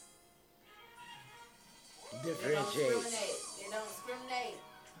differentiate. discriminate. They don't discriminate.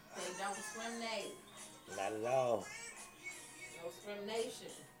 They don't discriminate. Not at all. No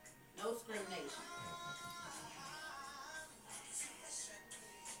discrimination. No discrimination.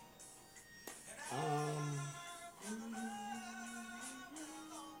 I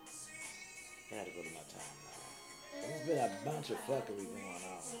gotta go to my timeline. There's been a bunch of fuckery going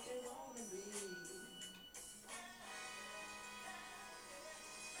on.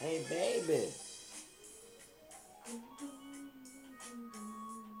 Hey, baby.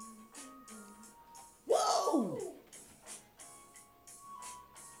 Whoa!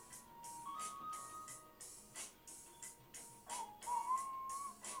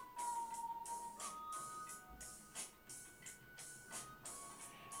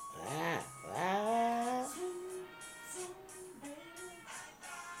 Ah, ah.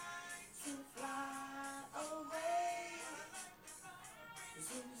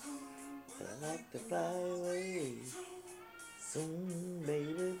 I like to fly away soon,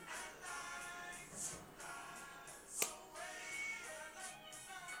 baby.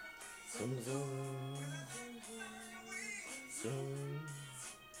 Zoom, zoom, zoom.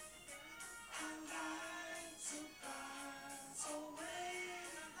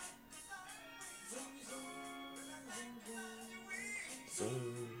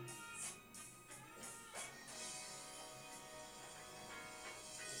 Zoom.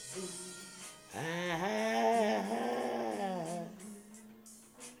 Ah,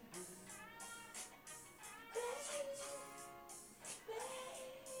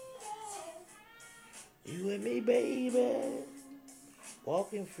 you and me, baby,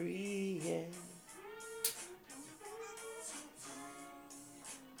 walking free, yeah.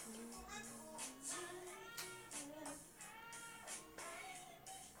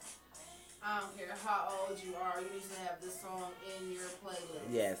 I don't care how old you are, you need to have this song in your playlist.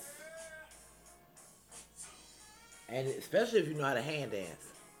 Yes. And especially if you know how to hand dance.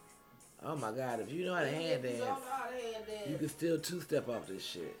 Oh my God, if you know how to hand If you dance, don't know how to hand dance, you can still two-step off this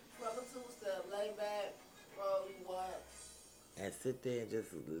shit. fuck a two-step, lay back, roll you what, And sit there and just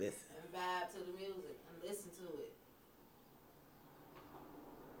listen. and vibe to the music and listen to it.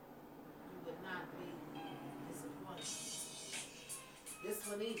 You would not be disappointed. This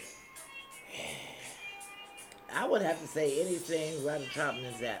one either. I would have to say anything rather chopping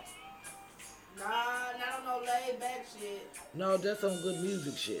than that. Nah, not on no laid back shit. No, that's some good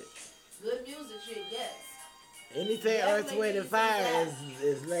music shit. Good music shit, yes. Anything Definitely Earth, Wind, and need some Fire that.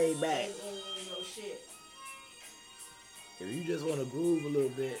 is laid back. And no shit. If you just want to groove a little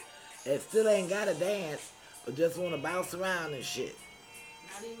bit, and still ain't got to dance, but just want to bounce around and shit.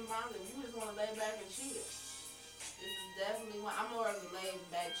 Not even bounce. If you just want to lay back and chill. This is definitely one. I'm more of a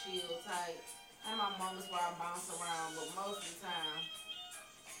laid back, chill type. I have my moments where I bounce around, but most of the time,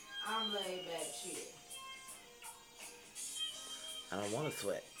 I'm laid back, chill. I don't want to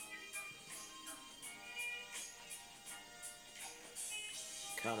sweat.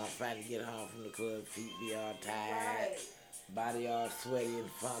 Come on, trying to get home from the club, feet be all tired, Right. body all sweaty and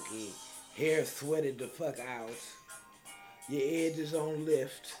funky, hair sweated the fuck out, your edges on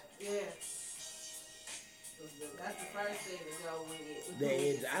lift. Yeah. That's the first thing to go with it. The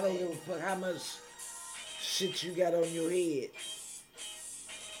edge, I don't give a fuck how much shit you got on your head.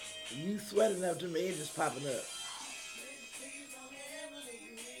 You sweat enough to my edges popping up.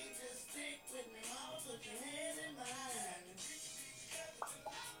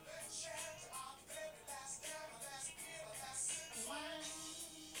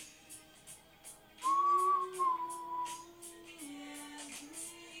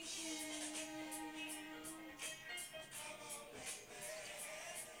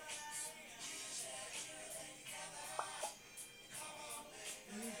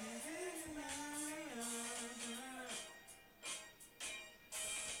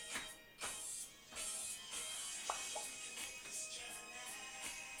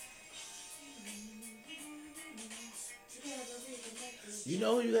 You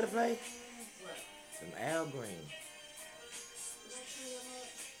know who you gotta play? What? Some Al Green.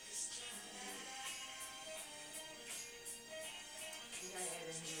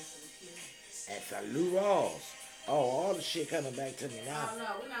 And some Lou Rawls. Oh, all the shit coming back to me now. Oh no,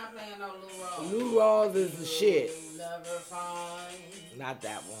 we're not playing no Lou Rawls. Lou Rawls is the shit. You'll never find Not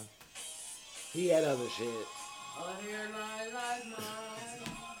that one. He had other shit. a hairline like mine.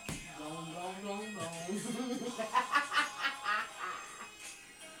 Boom, boom, boom, boom.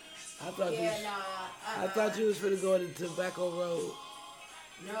 I thought Yeah, you. nah. I thought you was finna go to Tobacco Road.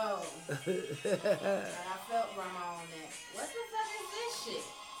 No. But I felt grandma on that. What the fuck is this shit?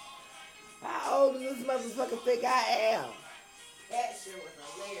 How old does this motherfucker think I am? That shit was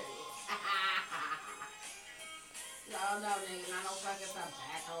hilarious. Y'all know niggas, not no fucking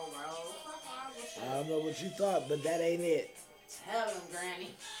tobacco roll. Fuck all this shit. I don't know what you thought, but that ain't it. Tell him, Granny.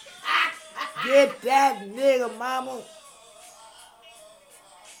 Get that nigga, mama.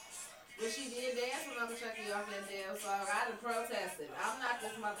 But she did dance when I'm checking off that damn song. I done protested. I'm not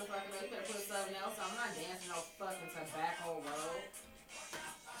this motherfucker. You better put something else on. I'm not dancing no fucking tobacco roll.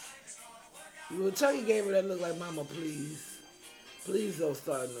 Well, Chucky gave her that look like, mama, please. Please don't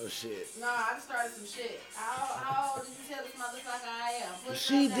start no shit. No, I just started some shit. How old did you tell this motherfucker I am? Put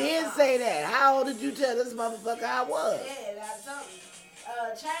She something did else say on. that. How old did you tell this motherfucker I was? Yeah, that's something.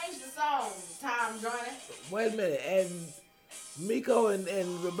 Change the song, Tom Joyner. Wait a minute. And Miko and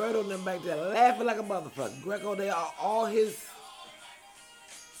Roberto and them back there laughing like a motherfucker. Greco, they are all his.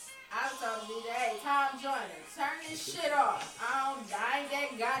 I told him, hey, Tom Joyner, turn this shit off. I ain't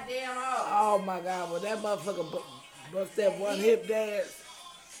that goddamn old. Oh my God, when that motherfucker bust that one hip dance.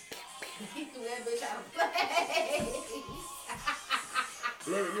 He threw that bitch out of place.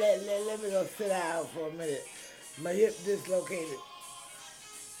 Let me go sit down for a minute. My hip dislocated.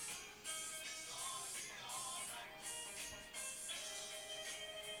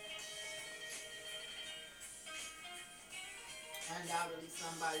 Undoubtedly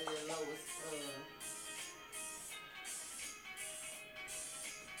somebody that Lois,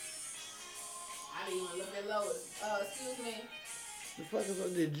 I didn't even look at Lois. Excuse me. The fuck is,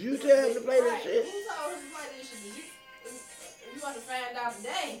 did you tell him to play that Right. shit? Who told him to play this shit? Did you want to find out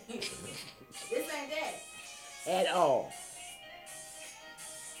today? This ain't that. At all.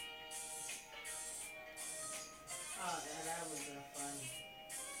 Oh, that was funny.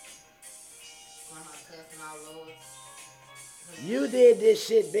 Grandma cussing all Lois. You did this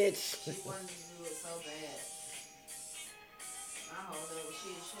shit, bitch. She wanted to do it so bad. I hope that was she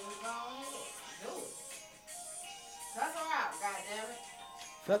should have gone ahead. Do it. Cuss her out, goddammit.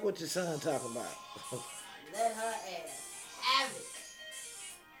 Fuck what your son talking about. Let her ass have it.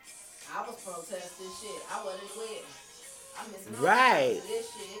 I was protesting shit. I wasn't with. I'm missing all Right. kinds of this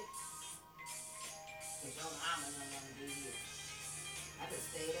shit. Cause your mama don't want to be here. I could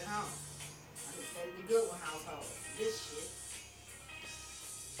stayed at home. I could stayed at the good one household. This shit.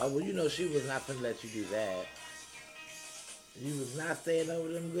 Oh, well, you know she was not finna let you do that. You was not staying over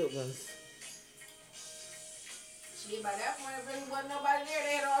them good ones. Shit, by that point, it really wasn't nobody there.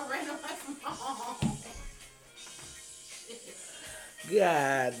 They had all ran away from home.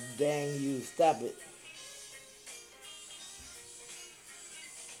 God dang you, stop it.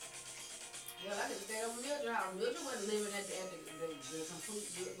 Yeah, I could have stayed over Mildred house. Mildred wasn't living at the complete.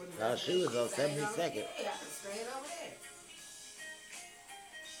 Oh, she was on 72nd. Yeah, I could have stayed over there.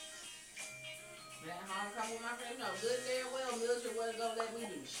 Man, homecoming with my friends, no, good and damn well, Mildred wasn't gonna let me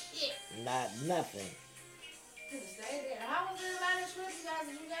do shit. Not nothing. Could have stayed there. How was the Atlanta trip,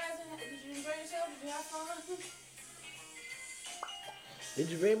 you guys? Did you enjoy yourself? Did you have fun? Did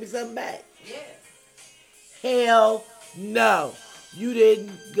you bring me something back? Yeah. Hell no. You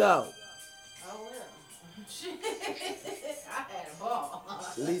didn't go. Oh well. Shit. I had a ball.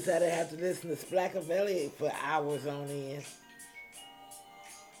 At least I didn't have to listen to Splackavelli for hours on end.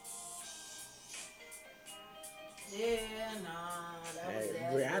 Yeah, nah, that was Hey,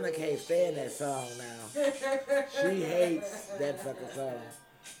 that. Brianna can't stand that song now. She hates that fucking song.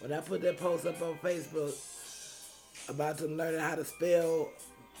 When I put that post up on Facebook about them learning how to spell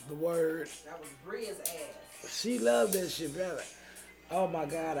the word, That was Bria's ass. she loved that shit, brother. Oh my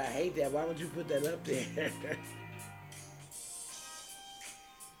God, I hate that. Why would you put that up there?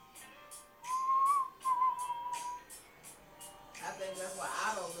 I think that's why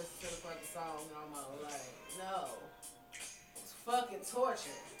I don't listen to the fucking song no more. Like, no. It's fucking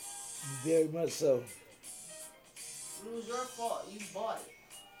torture. Very much so. It was your fault. You bought it.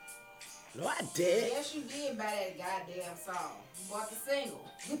 No, I did. Yes, you did buy that goddamn song. You bought the single.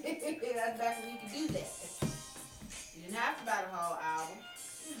 That's back when you could do that. You didn't have to buy the whole album.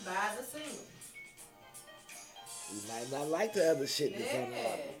 You buy the single. You might not like the other shit that's on the Yeah.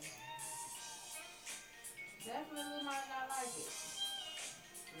 album. Definitely might not like it.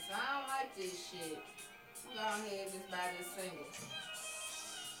 If I don't like this shit, go ahead and just buy this single.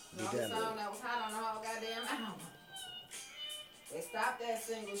 The Be only done with song it. that was hot on the whole goddamn album. They stopped that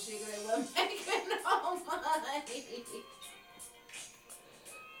single shit because they wasn't making no money.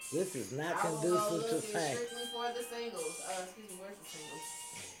 This is not I will go conducive to looking fact. strictly for the singles. Excuse me, where's the singles?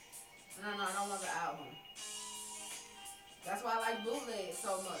 No, I don't want the album. That's why I like bootlegs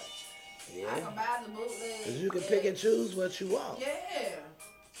so much. I Yeah. can buy the bootleg. Because you can pick and choose what you want. Yeah.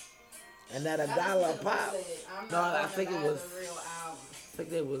 And at $1 I listen a to the pop, bootleg. I'm No, not I gonna think it buy was- the real album. I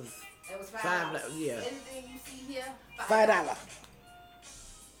think it was It was $5. $5. Yeah. Anything you see here, $5.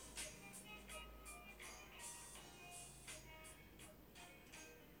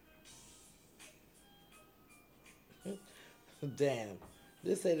 Damn.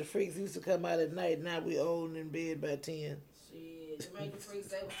 This say the freaks used to come out at night. Now we old and in bed by 10. Shit, it ain't the freaks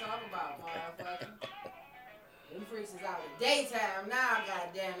they was talking about, motherfucker. Them freaks is out in daytime now,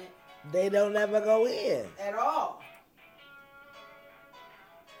 goddammit. They don't ever go in. At all.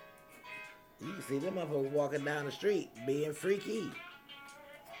 You can see them motherfuckers walking down the street being freaky.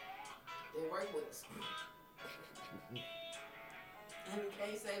 They work with us. And you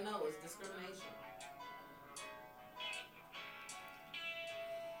can't say no, it's discrimination.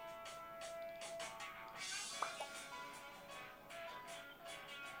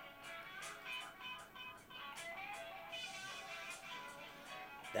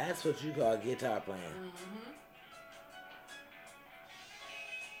 That's what you call guitar playing. Mm-hmm.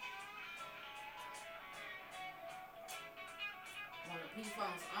 One of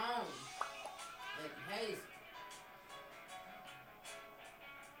P-Funk's own. Like Hazel.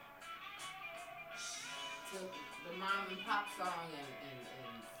 Took the mom and pop song and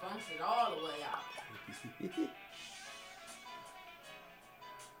funked it all the way out.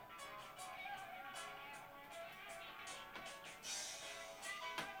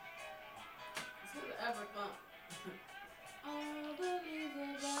 Who would ever thunk? All the leaves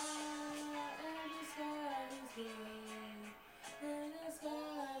are dry and the sky is blue. And the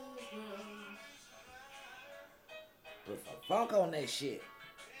sky is blue. Put some funk on that shit.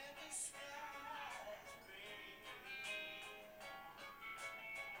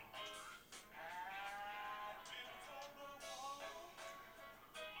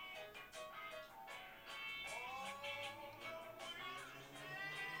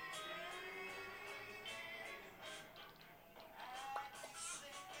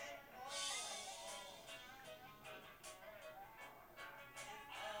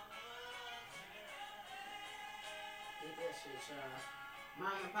 Did that shit, y'all.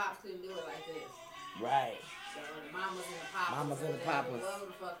 Mom and Pops couldn't do it like this. Right. So the mamas and the papas. Mamas and the whatever- papas. Whatever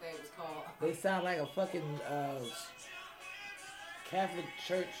the fuck they was called. They sound like a fucking Catholic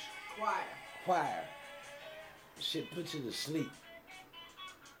church Choir. choir. Shit put you to sleep.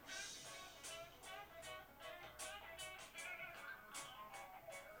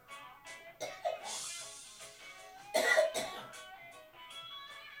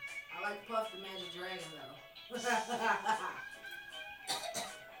 I like Puff the Magic Dragon though.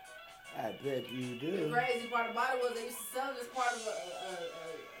 I bet you The do. crazy part about it was they used to sell it as part of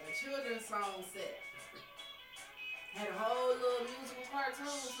a children's song set. Had a whole little musical cartoon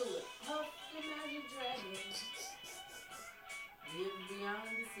to it. Puff the Magic Dragon. Live beyond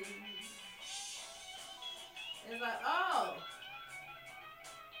the sea. It's like, oh.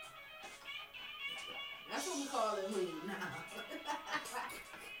 That's what we call it weed now.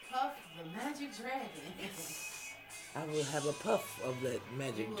 Puff the Magic Dragon. I will have a puff of that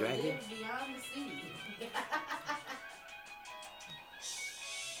magic Will dragon. live beyond the sea.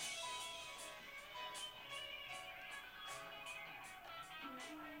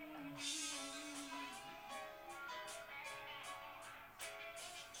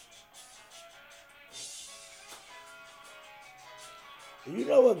 You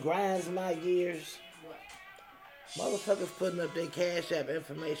know what grinds my gears? What? Motherfuckers putting up their Cash App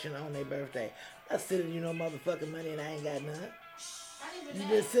information on their birthday. I'm sending you no motherfucking money and I ain't got none. I didn't You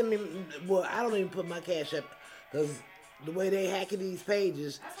even just send me, well, I don't even put my Cash App, because the way they hacking these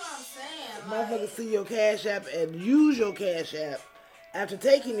pages, That's what I'm saying. motherfuckers Like, see your Cash App and use your Cash App after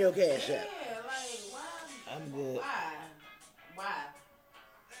taking your Cash yeah, App. like, why? I'm good. Why?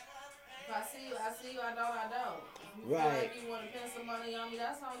 If I see you, I see you. I don't. If you Right. feel like you want to pin some money on me,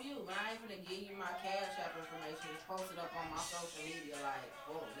 that's on you. But I ain't gonna give you my Cash App information. It's posted up on my social media. Like,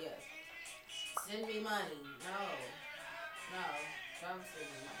 oh yes, send me money. No, don't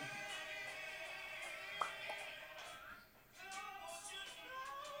send me money.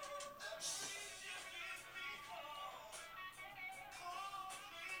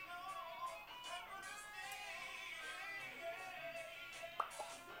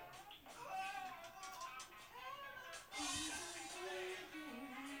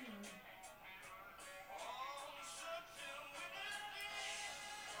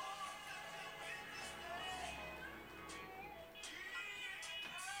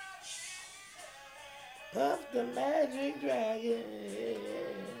 Puff the magic dragon.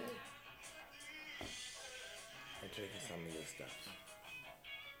 I'm drinking some of your stuff.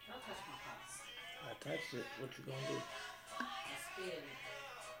 Don't touch my pops. I touched it. What you gonna do? I spit in it.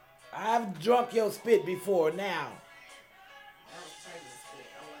 I've drunk your spit before now. That was pregnant spit.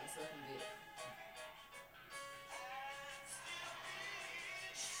 I wasn't sucking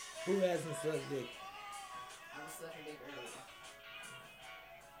Who hasn't sucked dick? I was sucking dick earlier.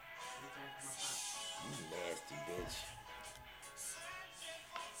 I'm drinking my pop. You nasty bitch.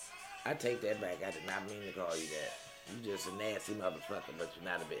 I take that back. I did not mean to call you that. You just a nasty motherfucker, but you're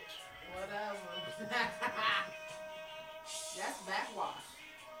not a bitch. Whatever. That's backwash.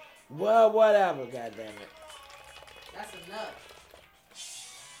 Well, whatever, goddammit. That's enough.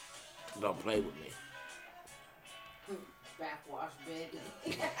 Don't play with me. Backwash, baby.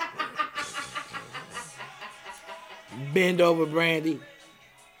 Bend over, Brandy.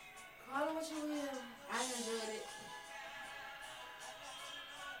 Call it what you will. I enjoyed it.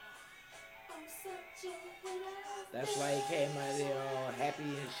 I'm such a winner. That's why he came out there all happy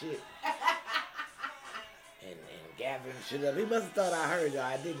and shit. and gathering shit up. He must have thought I heard y'all.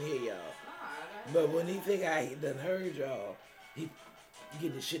 I didn't hear y'all. But when he think I done heard y'all, he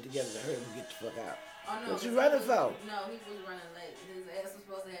get the shit together to hurry him get the fuck out. Oh, no, What you running for? No, he was running late. His ass was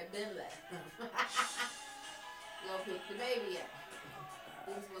supposed to have been late. Go pick the baby up.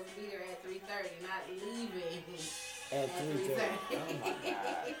 He was supposed to be there at 3:30, not leaving At 3:30. Oh my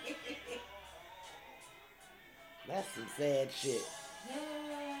God. That's some sad shit.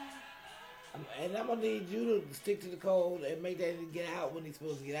 Yeah. And I'm gonna need you to stick to the code and make that nigga get out when he's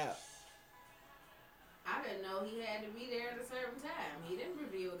supposed to get out. I didn't know he had to be there at a certain time. He didn't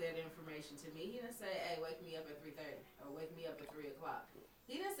reveal that information to me. He didn't say, hey, wake me up at 3:30 or wake me up at 3 o'clock.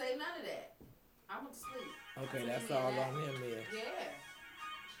 He didn't say none of that. I went to sleep. Okay, I that's took all me a on nap. him then. Yeah.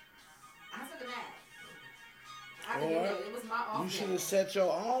 I took a nap. I Or didn't know. It was my off You should day. have set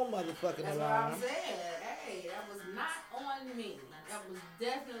your own motherfucking That's what alarm. I'm saying. Hey, that was not on me. That was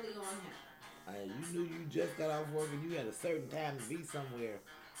definitely on him. You knew you just got off work and you had a certain time to be somewhere.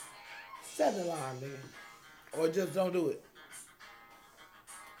 Set an alarm, nigga. Or just don't do it.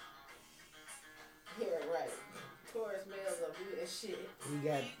 Yeah, right. Taurus males are weird as shit. We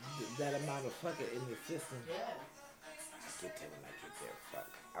got that amount of fucking in the system. Yeah. I get there when I get there. Fuck.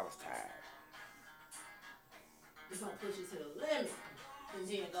 I was tired. It's gonna push you to the limit. And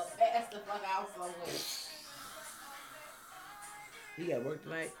then go pass the fuck out somewhere. He got work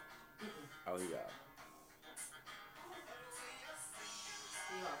tonight? Oh, he got.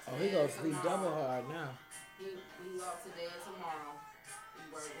 Oh, he gonna sleep double hard now. He off today and tomorrow. He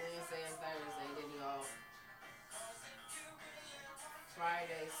work Wednesday and Thursday. Then he off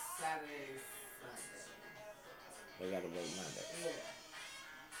Friday, Saturday, Sunday. They gotta work Monday. Yeah.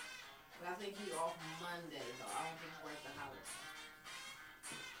 But I think he off Monday though. I don't think he works the holiday.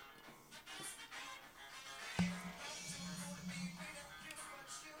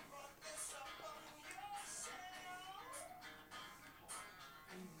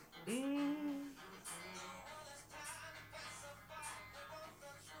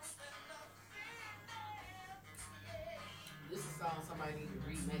 This is a song somebody need to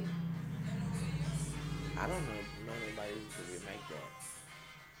remake. I don't know nobody who could remake that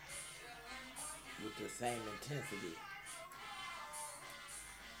with the same intensity.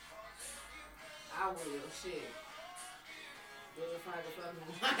 I will, shit. Do it for the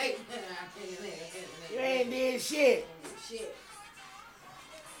fucking night. You ain't did shit. Shit.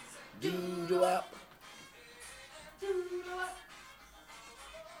 Do up. Do what?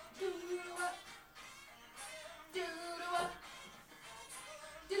 Do what? Do what? Do what?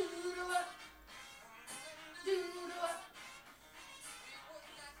 Do what?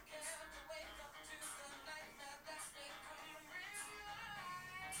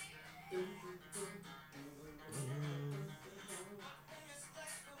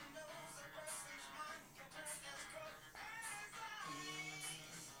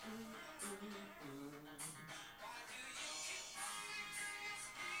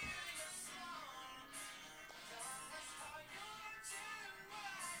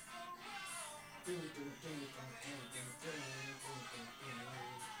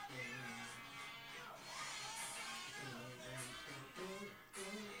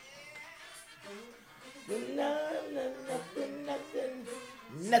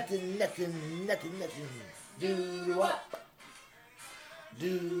 Nothing. Do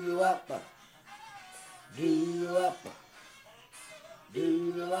up.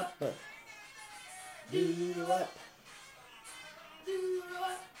 Do up. Do up. Do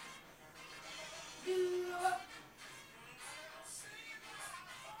up. Do up.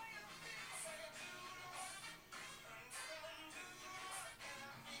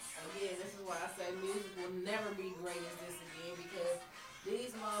 Again, this is why I say music will never be great as this again because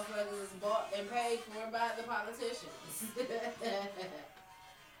these motherfuckers is bought and paid for by the politicians.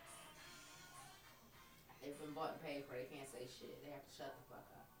 They've been bought and paid for. They can't say shit. They have to shut the fuck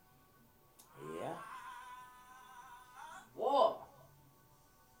up. Yeah. War.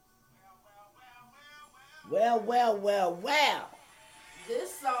 Well, well, well, well.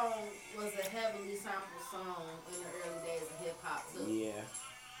 This song was a heavily sampled song in the early days of hip hop too. Yeah.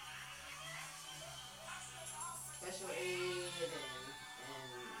 Special Ed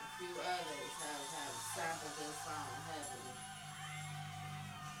and a few others have sampled this song heavily.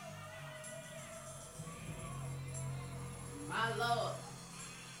 My lord.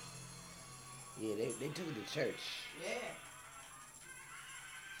 Yeah, they took it to church. Yeah.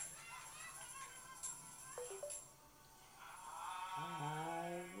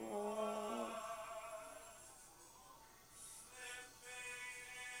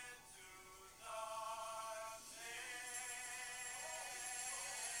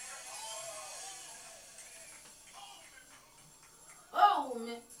 Oh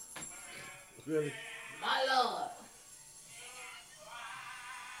man. Really? My lord.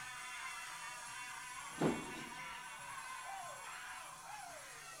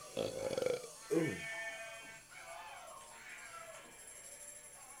 Ooh.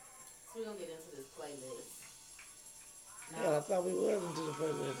 So we're gonna get into this playlist. Yeah, I thought we was into the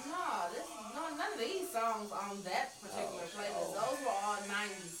playlist. None of these songs on that particular playlist. Those were all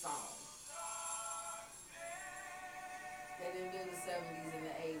 90s songs. They didn't do the 70s and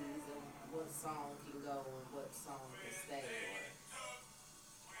the 80s and what song can go and what song can stay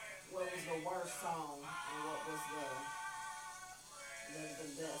or what was the worst song and what was the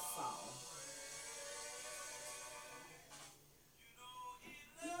best song.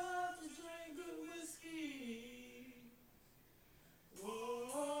 Love to drink good whiskey. Whoa.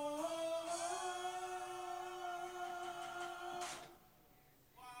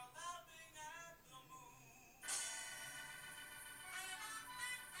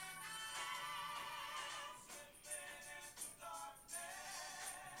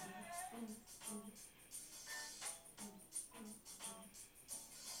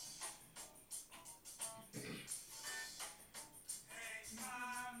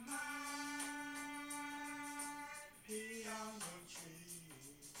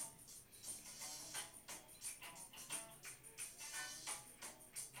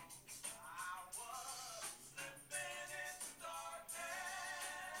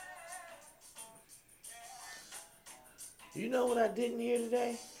 You know what I didn't hear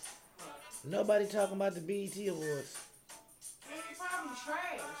today? Nobody talking about the BET Awards. It's probably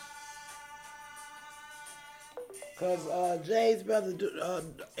trash. Because Jay's brother,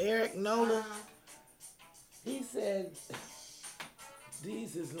 Eric Nolan, Uh-huh. he said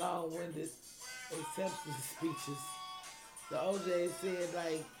these is long-winded acceptance speeches. The OJ said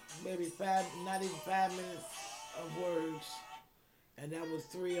like maybe not even 5 minutes of words. And that was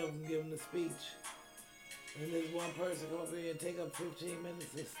 3 of them giving the speech. And this one person come up here and take up 15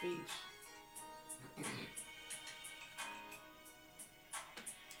 minutes of speech.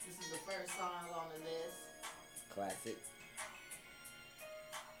 This is the first song on the list. Classic.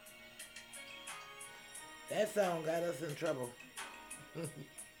 That song got us in trouble.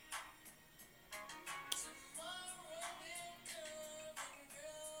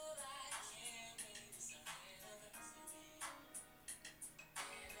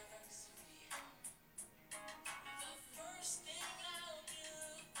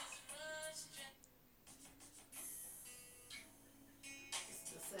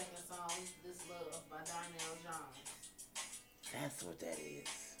 The second song, This Love by Darnell Jones. That's what that is.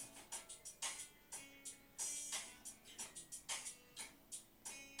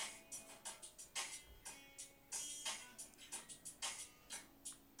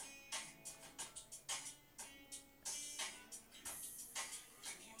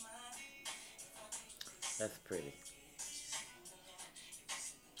 That's pretty.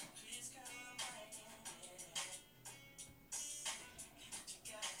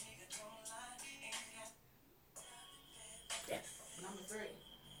 Yes. Number 3.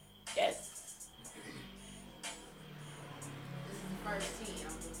 Yes. This is the first 10.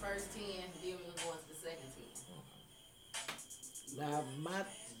 I'm the first 10, then we'll go into the second 10. Now my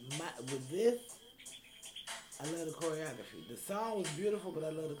with this, I love the choreography. The song was beautiful, but I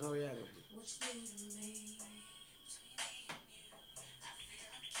love the choreography.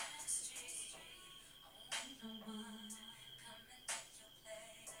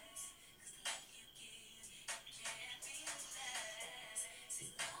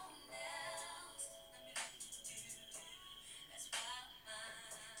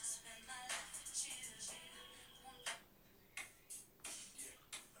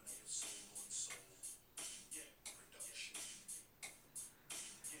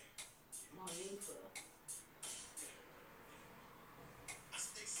 Monifa.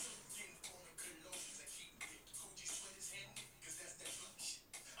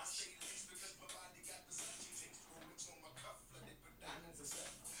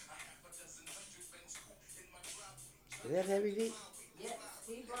 that Heavy D? Yes,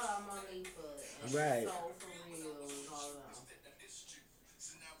 he brought out Monifa and Right. Soul for Real and all of them.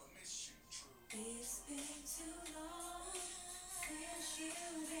 It's been too long since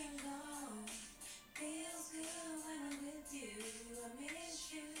you've been gone. Feels good when I'm with you. I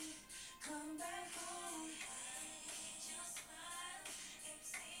miss you. Come back home. Your smile ain't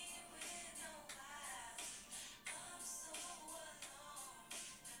seen with no eyes. I'm so alone.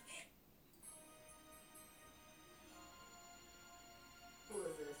 Who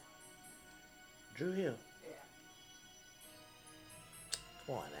is this? Drew Hill. Yeah.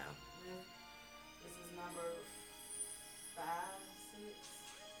 Come on now. This is number 5, 6.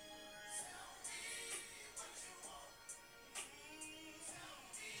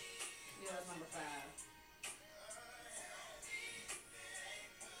 Yeah, that's number 5.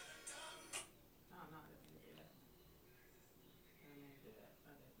 Oh, no, I didn't mean to do that. I didn't mean to do that.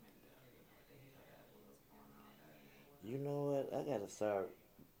 I didn't mean to do that. I didn't know what the hell that was going on. I didn't know what. You know what? I gotta start.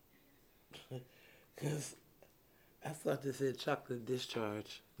 Cause I thought this said chocolate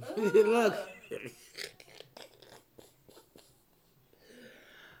discharge. Look.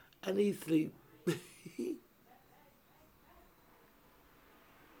 I need sleep.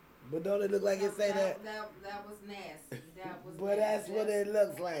 But don't it look like it say that? That was nasty. That was But that's nasty. what it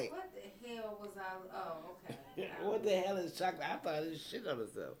looks like. What the hell was I? Oh, okay. What the hell is chocolate? I thought it was shit on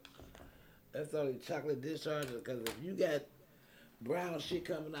itself. That's only chocolate discharge, because if you got brown shit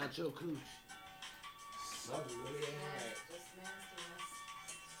coming out your cooch, something really ain't right. Just nastiness.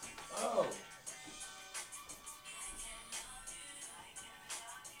 Oh.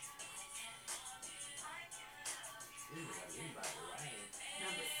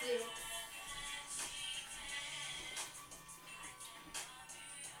 Number 6.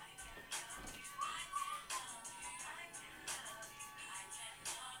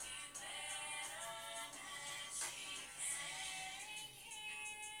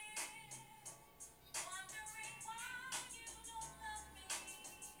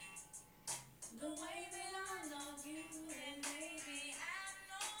 The way that I love you, and baby, I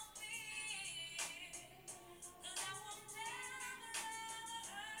know me. 'Cause I will never, ever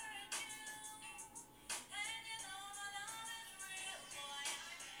hurt you. And you know my love is real, boy.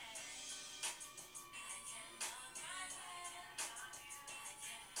 I can love you better. I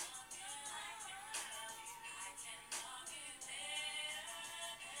can love you better. I can love you better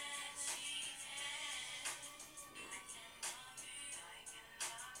than she can. I can love you. I can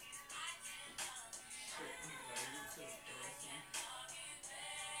love you. I can love you. Shit, I'm gonna go to YouTube for this one.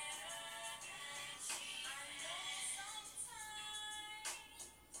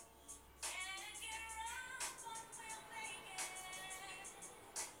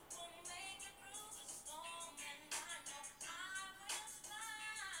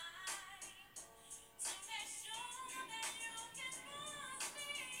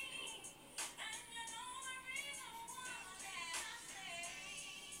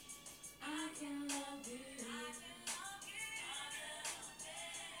 I can love you.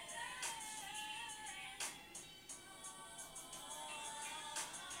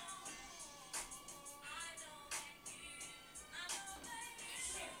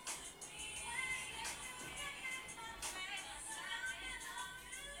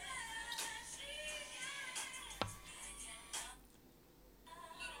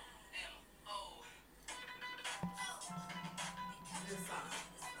 This song.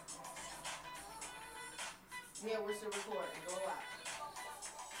 Yeah, we're still recording. Go out.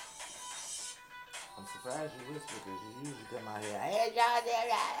 I'm surprised you whisper, because you usually come out here, hey, y'all, there,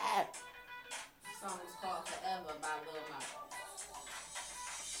 The song is called Forever by Lil Mama.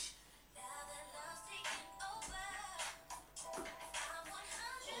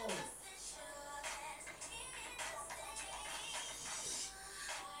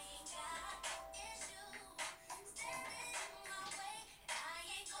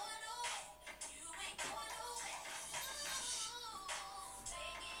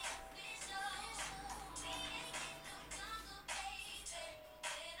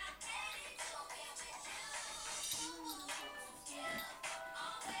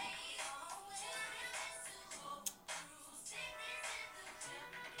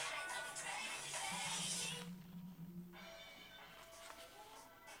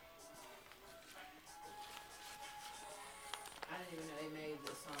 I didn't even know they made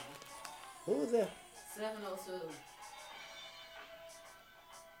this song. Who was that? 702.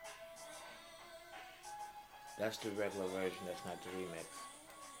 That's the regular version, that's not the remix.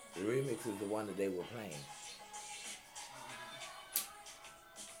 The remix is the one that they were playing.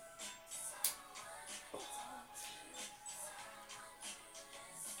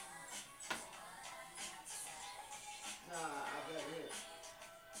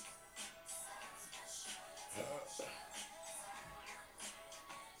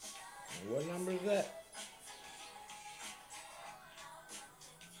 What number is that?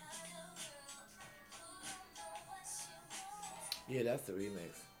 Yeah, that's the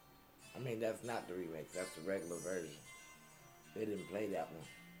remix. I mean, that's not the remix. That's the regular version. They didn't play that one.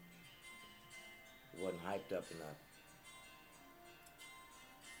 It wasn't hyped up enough.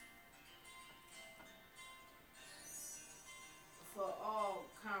 For all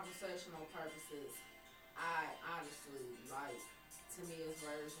conversational purposes, I honestly like Tamia's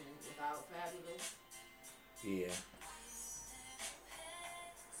version without Fabulous. Yeah.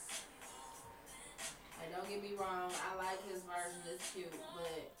 Like, don't get me wrong, I like his version. It's cute,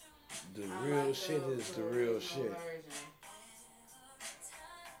 but The I real like shit is the real original shit. version.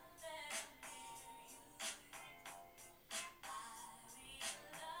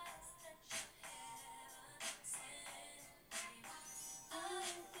 I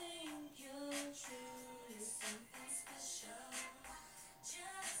think you're truly something special.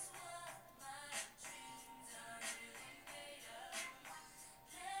 Just what my dreams are really made of.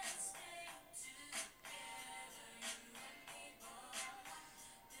 Let's stay together, you and me, boy.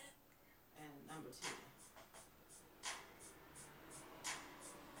 And number 10.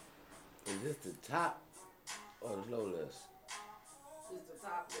 Is this the top or the low list? It's the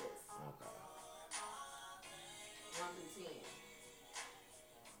top list. Okay. 1 through 10.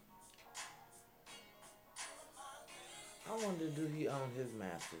 I wonder, do he own his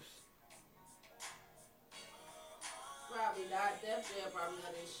masters? Probably not. Def Jam probably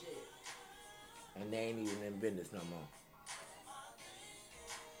got this shit. And they ain't even in business no more.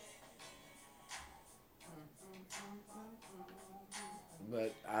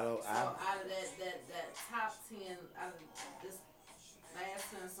 But I don't. So out of that top 10, out of this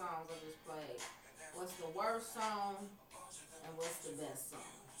last 10 songs I just played, what's the worst song and what's the best song?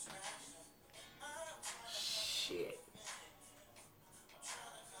 Shit.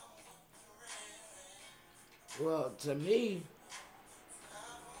 Well, to me,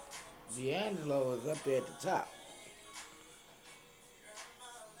 D'Angelo is up there at the top.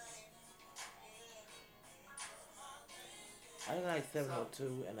 I didn't like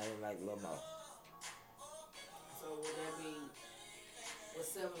 702 and I didn't like Lil Mo. So would that be, would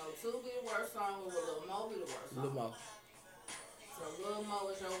 702 be the worst song or would Lil Mo be the worst song? Lil Mo. So Lil Mo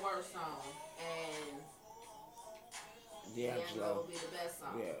is your worst song and D'Angelo D'Angelo. would be the best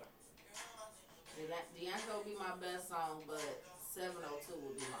song. Yeah. D'Angelo would be my best song, but 702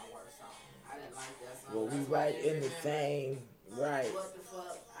 would be my worst song. I didn't like that song. Well, we That's why I right didn't in the remember same, right. What the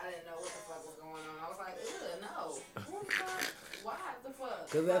fuck? I didn't know what the fuck was going on. I was like, ugh, no. Who the fuck? Why the fuck?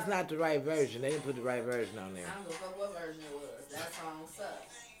 Because that's not the right version. They didn't put the right version on there. I don't give a fuck what version it was. That song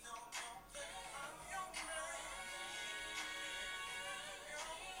sucks.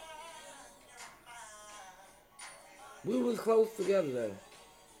 We was close together though.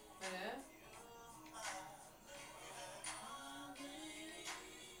 Yeah.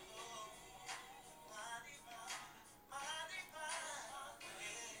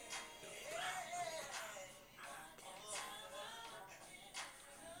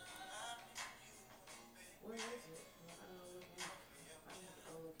 Where is it? I have to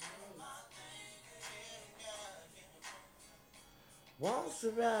go look at it. Won't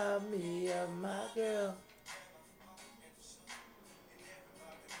surround me, my girl.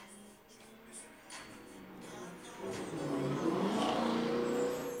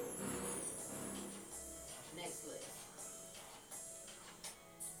 Next list.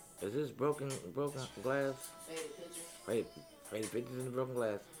 Is this broken glass? Faded pictures. Faded pictures in the broken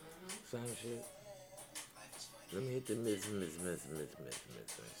glass. Same shit. Let me hit the miss.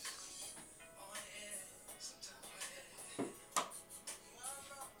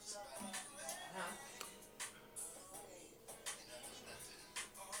 Huh?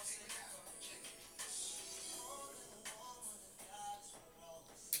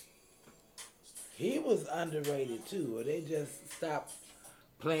 He was underrated too, or they just stopped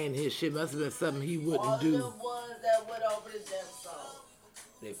playing his shit. Must have been something he All wouldn't of do. the ones that went over the death song.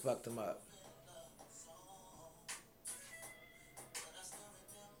 They fucked him up.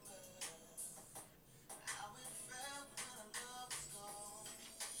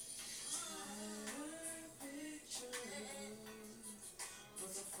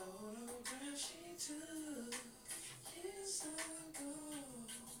 Was a photograph she took years ago.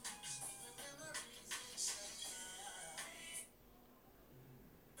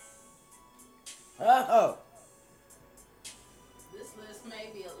 Oh, This list may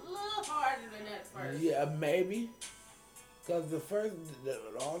be a little harder than that first. yeah, maybe. Because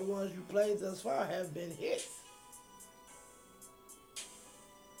all the ones you played thus far have been hits.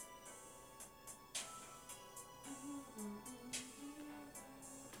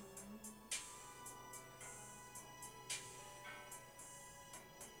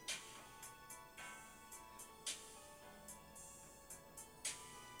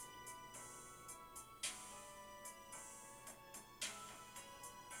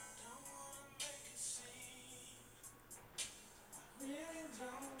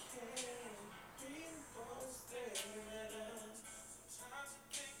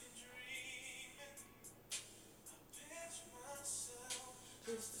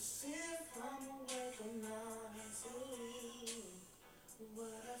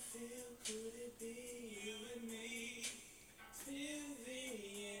 could it be you and me? Till the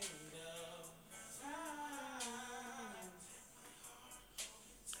end of time.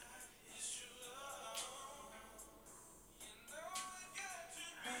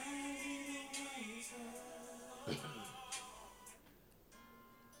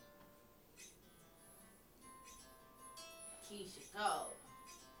 Keisha Cole.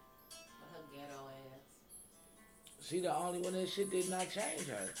 With her ghetto ass. She the only one that shit did not change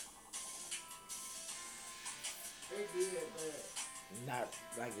her. It did, but Not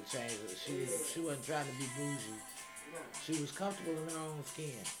like it changed her. She wasn't trying to be bougie. no. She was comfortable in her own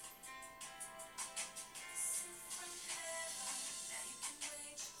skin.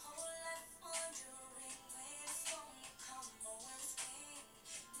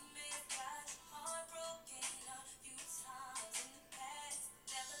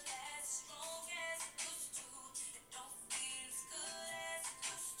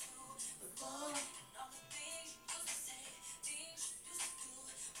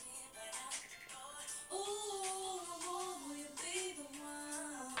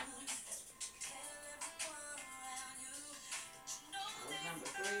 That was number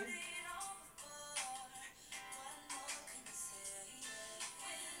 3.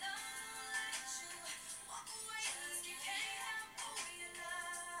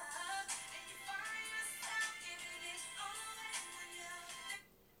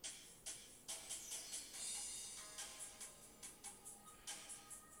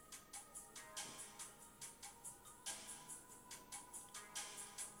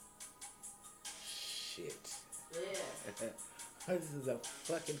 Shit. Yeah. This is a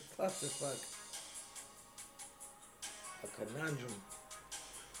fucking clusterfuck. A conundrum.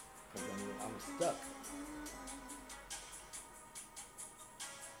 Cause I'm stuck.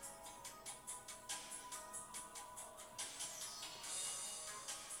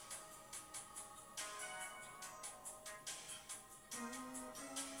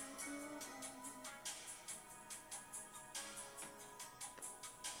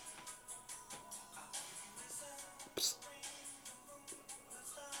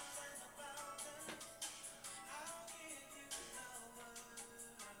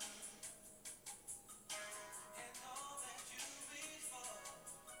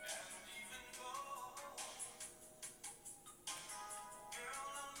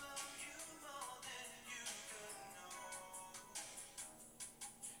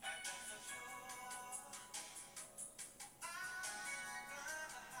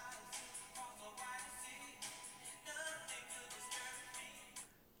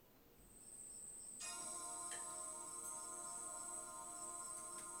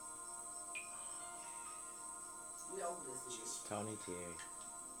 You know who this is. Tony Terry.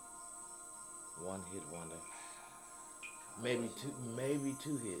 One hit wonder. Maybe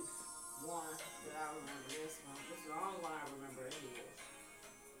two hits. One that I remember this one. This is the only one I remember of his.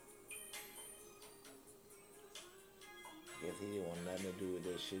 Guess he didn't want nothing to do with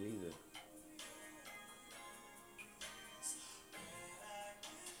that shit either.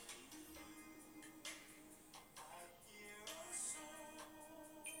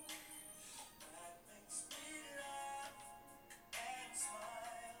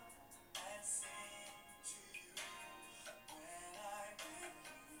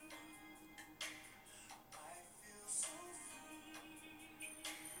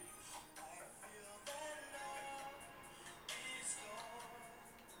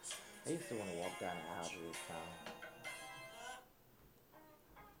 I used to want to walk down the aisle to this song.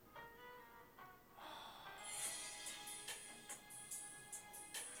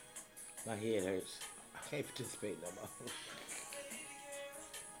 My head hurts. I can't participate no more.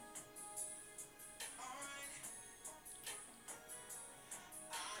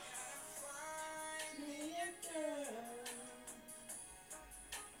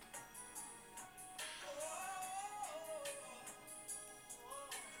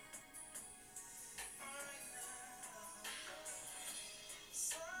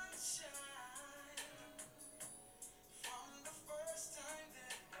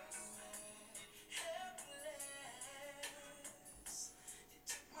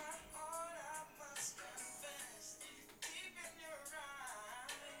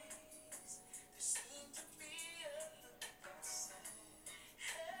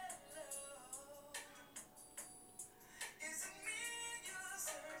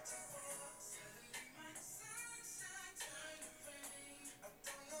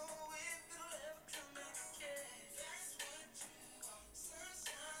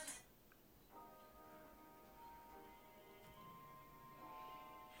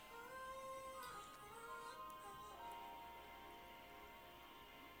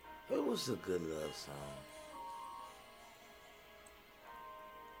 It was a good love song.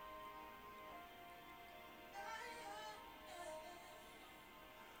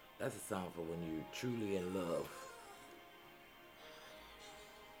 That's a song for when you're truly in love.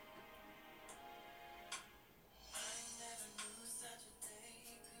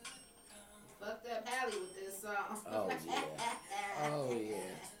 Fucked up Hallie with this song. Oh yeah. Oh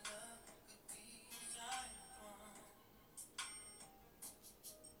yeah.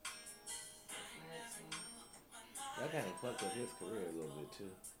 That kind of fucked up his career a little bit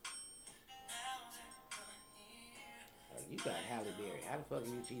too. Like, you got Halle Berry. How the fuck are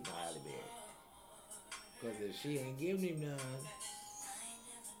you cheating on Halle Berry? Because if she ain't giving him none.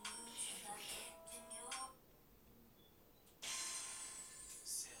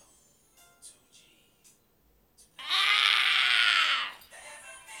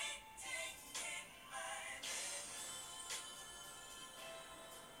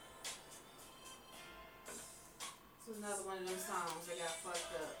 This is another one of them songs that got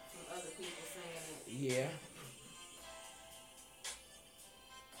fucked up from other people singing it. Yeah.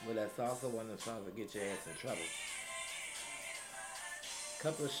 But that's also one of the songs that get your ass in trouble.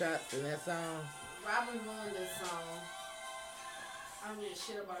 Couple of shots in that song. Robin ruined this song. I don't give a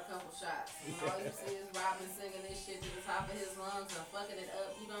shit about a couple shots. And all you see is Robin singing this shit to the top of his lungs and fucking it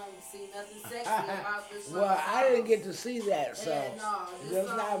up. You don't see nothing sexy about this song. Well, I didn't get to see that, so no, this does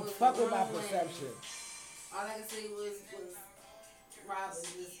song not was fuck with my ruined. perception. All I could see was Robin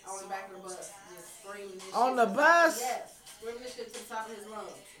just on the back of the bus, just screaming this shit. On the to bus? Yes, screaming this shit to the top of his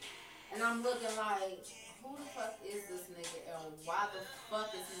lungs. And I'm looking like, who the fuck is this nigga and why the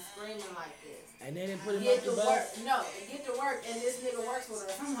fuck is he screaming like this? And then they put him Get up to the work. bus. No, get to work and this nigga works with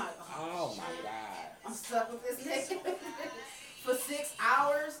us. I'm like, Oh my shit. god. I'm stuck with this nigga for 6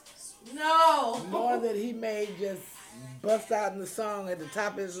 hours? No. More than he may just bust out in the song at the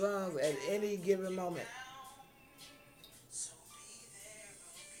top of his lungs at any given moment.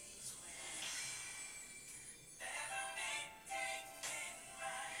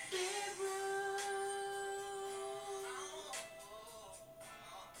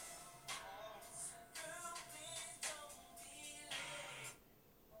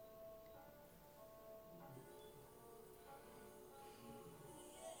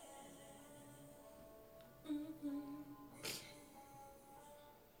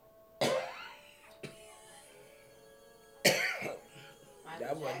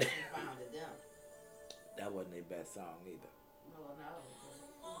 That Michael wasn't, Jackson founded them. that wasn't their best song either. Well, no,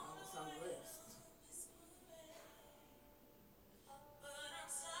 but, it's on the list.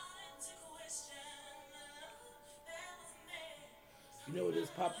 You know what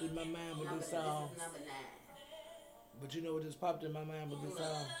just popped in my mind with this song? This is number 9. But you know what just popped in my mind with this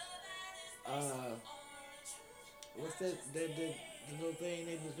song? What's that the little thing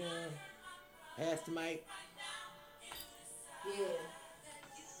they was doing? Pass the mic. Yeah.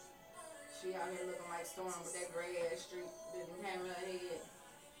 She out here looking like Storm with that gray ass streak that came in her head.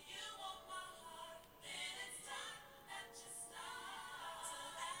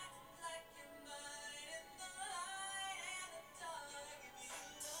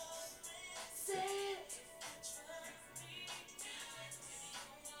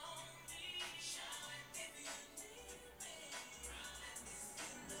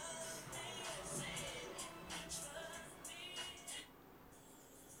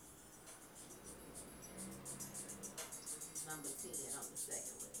 Number 10 on the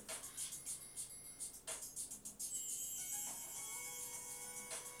second list.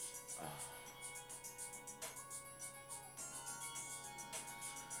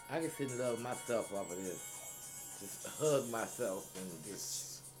 I can sit and love myself off of this. Just hug myself and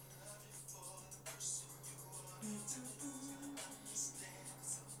just.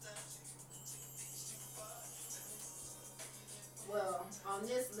 Well, on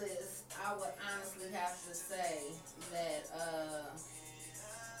this list, I would honestly have to say that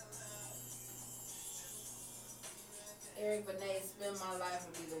Eric Benet's "Spend My Life"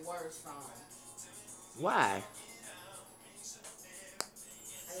 would be the worst song. Why?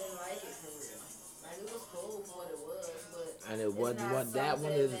 I didn't like it for real. Like, it was cool for what it was, but And it it's wasn't not what that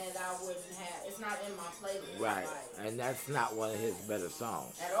one something is. that I wouldn't have. It's not in my playlist. Right. Like, And that's not one of his better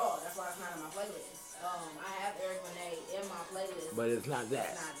songs. at all. That's why it's not in my playlist. I have Eric Benet in my playlist. But it's not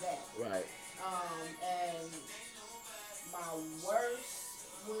that. It's not that. Right. And my worst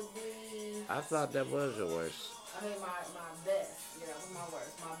would be, I thought that was your worst. I mean, my best. Yeah, that was my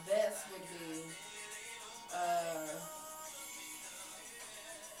worst. My best would be,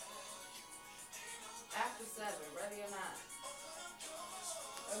 After 7, Ready or Not.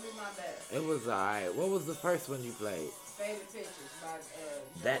 That would be my best. It was alright. What was the first one you played? Favorite Pictures by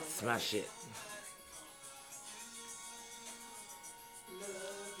That's my shit.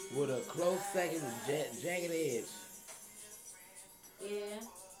 With a close second, Jagged Edge. Yeah.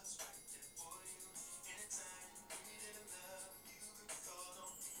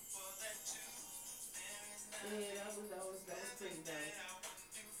 Yeah, that was pretty dope.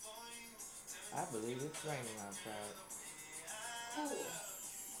 I believe it's raining outside. Cool.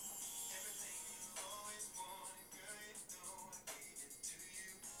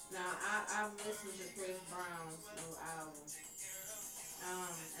 Now I've listened to Chris Brown's new album.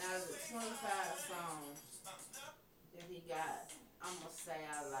 Out of the 25 songs that he got, I'm gonna say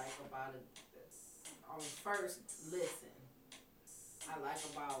I like about it on first listen. I like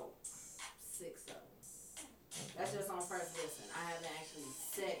about 6 of them. That's just on first listen. I haven't actually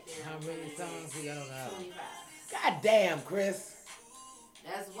sat there. How and many really songs he got on the album? 25. God damn, Chris.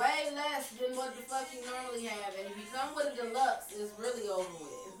 That's way less than what the fuck you normally have. And if you come with a deluxe, it's really over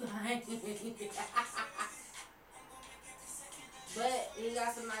with. But he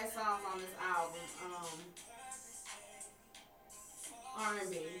got some nice songs on this album.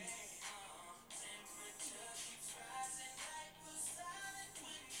 R&B.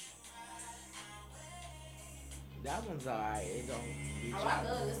 That one's alright. It don't be Oh, I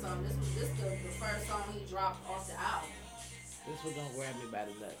love this song. This the first song he dropped off the album. This one don't grab me by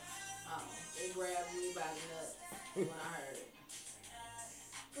the nuts. Oh, it grabbed me by the nuts when I heard it.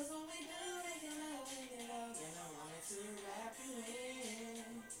 Cause when we do it, you know, and I wanted to wrap you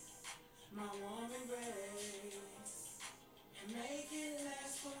in my warm embrace. Make it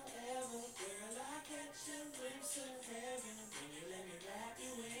last forever, girl. I catch a glimpse of heaven. Will you let me wrap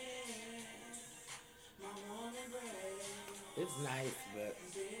you in my warm embrace? It's nice, but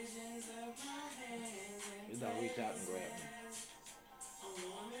Visions of my hands and it don't reach out and grab me. a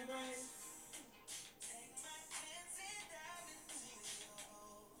warm embrace.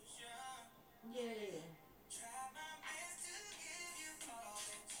 Yeah.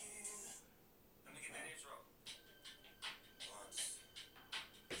 Let me get that intro.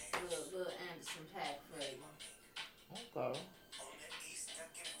 Little Anderson Paak for you. Okay. On that east,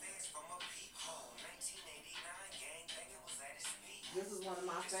 stuck in fence from a peephole. 1989, gang banging was at its peak. This is one of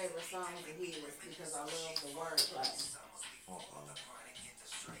my favorite songs of his because I love the wordplay. Summers before the chronic hit the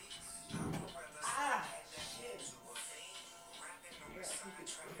street. Ah, shit. Rapping on the side,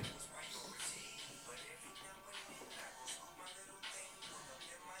 trapping was priority. But every now and then, I go scoop my little thing. Pull up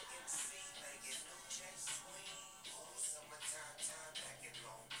in my MC, make it new jet swing. Whole summertime, time back in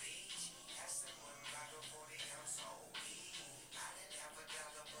Long Beach. Passing one bottle 40-ounce OE. I didn't have a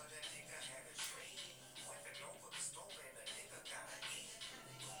dollar, but a nigga had a tree. Whipping over the stove and a nigga gotta eat.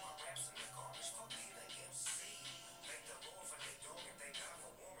 Put my raps in the garbage, fuck me the MC. Thank the Lord for their dog and thank God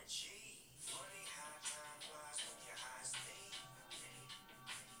for Warren G. Funny how time flies when your eyes meet.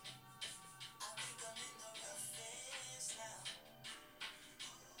 I think I'm in the rough edge now.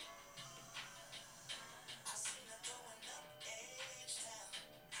 I seen her going up edge down.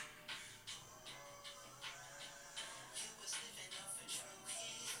 You was living off a true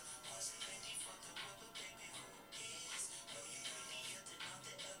hit. Wasn't ready for the rubber, baby, who is? Know you prettier than all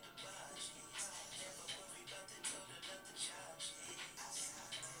the other bodies. Never worry about the total of the charges.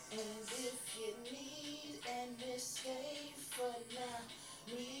 And if you need an escape for now,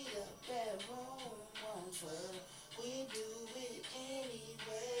 need a bedroom, one for we do it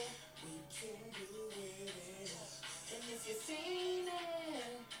anywhere. We can do it anywhere. And if you're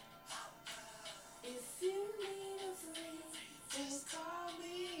feeling, if you need a friend, just call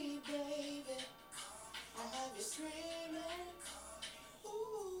me, baby. I'll have you screaming.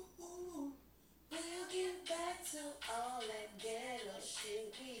 Ooh, ooh. We'll get back to all that ghetto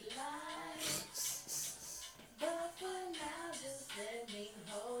shit we like. But for now, just let me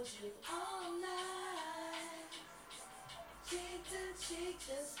hold you all night. Cheek to cheek,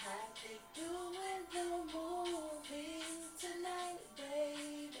 just like they do in the movies. Tonight,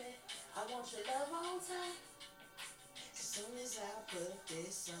 baby, I want your love on time. As soon as I put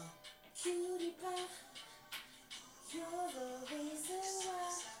this on, cutie pie, you're the reason why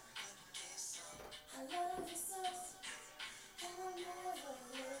I love you so, and I'll never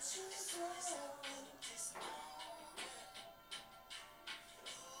let you go.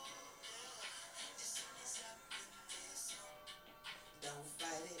 Don't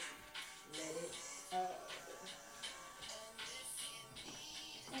fight it, let it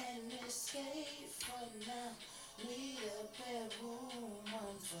an escape for now. Need a bedroom,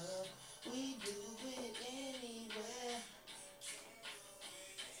 one for we do it anywhere.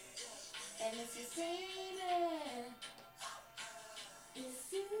 And if you're feeling, if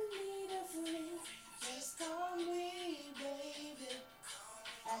you need a friend, just call me,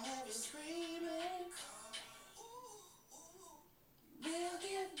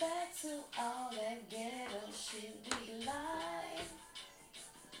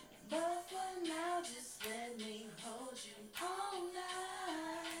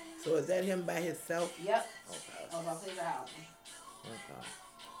 So is that him by himself? Yep. Okay. Off his album. Okay.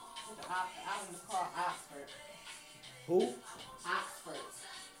 The album is called Oxford. Who? Oxford.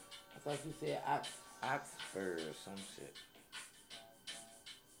 I thought you said Oxford or some shit.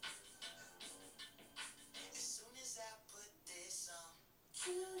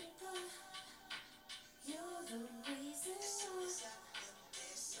 You're the reason why.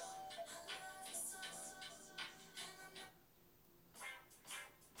 This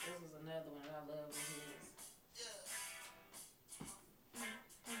was another one I love of his.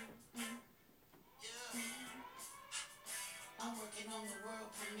 I'm working on the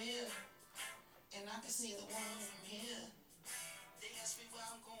world premiere, and I can see the world from here. They ask me where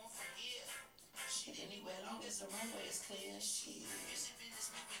I'm going from here. Shit, anywhere, long as the runway is clear. Shit, music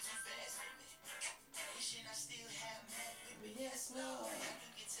business moving too fast for me. Wishing I still have that with me. Yes, Lord.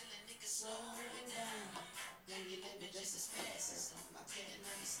 You can tell a nigga slowing down. When you living just as fast as them. I can't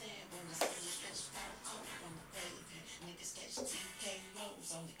understand when the sun is stretched out cold on the pavement. Niggas catch TK lows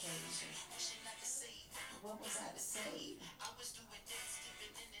on occasion. Wishing I could save. What was I to say? I was doing this,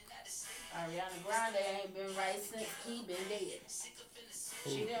 dipping in and out of state. Ariana Grande ain't been right since he been dead.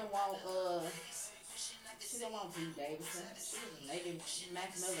 She didn't want Pete Davidson. She was a native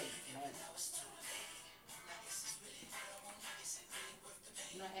Mac Miller. Man.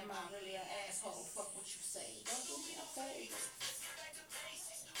 You know, am I really an asshole? Fuck what you say. Don't do me a favor.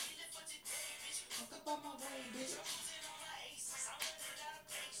 Fuck up on my way, bitch.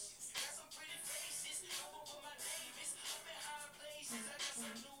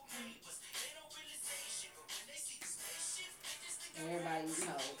 Everybody, you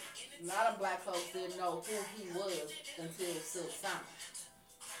know, a lot of black folks didn't know who he was until Silk Sonic.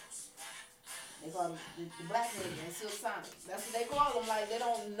 They call him the black nigga and Silk Sonic. That's what they call him. Like, they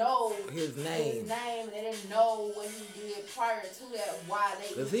don't know His name. and they didn't know what he did prior to that, why they...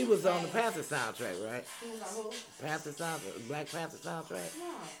 Because he was on the Panther soundtrack, right? He was on who? Panther soundtrack, Black Panther soundtrack.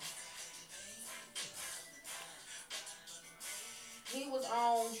 No. He was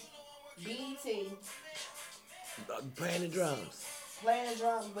on BET Playing the drums. playing the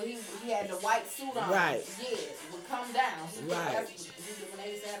drums, but he had the white suit on. Right. Yeah, would come down. Right. When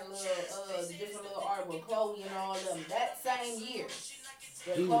they used to have a little, the different little art with Chloe and all of them. That same year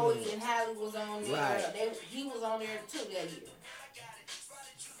that He was Chloe on it. and Halle was on there, Right. he was on there too that year.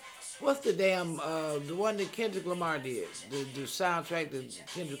 What's the damn, the one that Kendrick Lamar did? The soundtrack that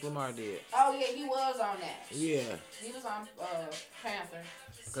Kendrick Lamar did. Oh yeah, he was on that. Yeah. He was on Panther.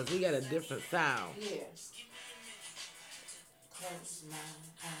 Because he got a different sound. Yeah. Close my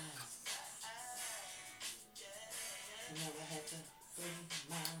eyes. Never had to free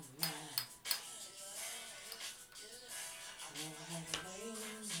my mind. Never had to wait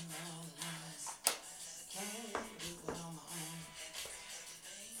around nights. Can't do it on my own.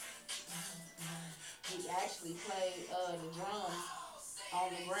 He actually played the drums on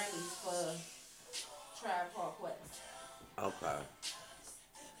the Grammys for Tribe Called Quest. Okay.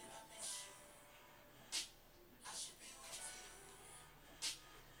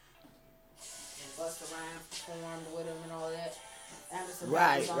 Busta Rhymes performed with him and all that. Anderson .Paak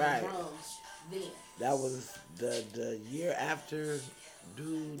Right, was on right. the drums then. That was the year after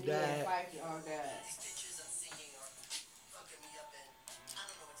dude Yeah, died. Spikey all died.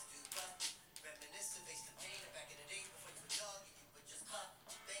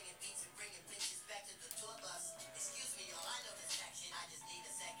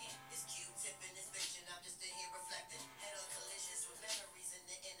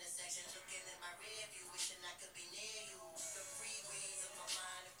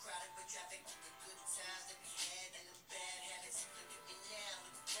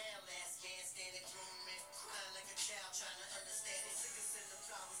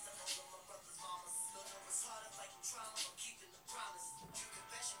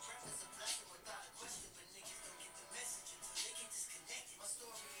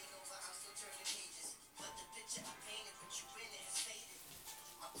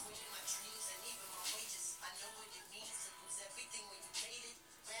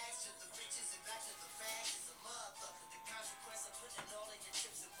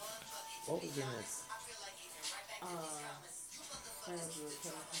 What was in this?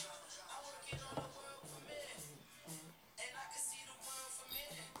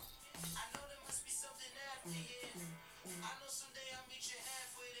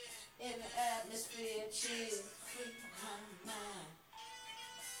 In the atmosphere, chill, free my mind.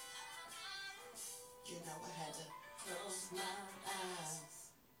 You know I had to close my eyes.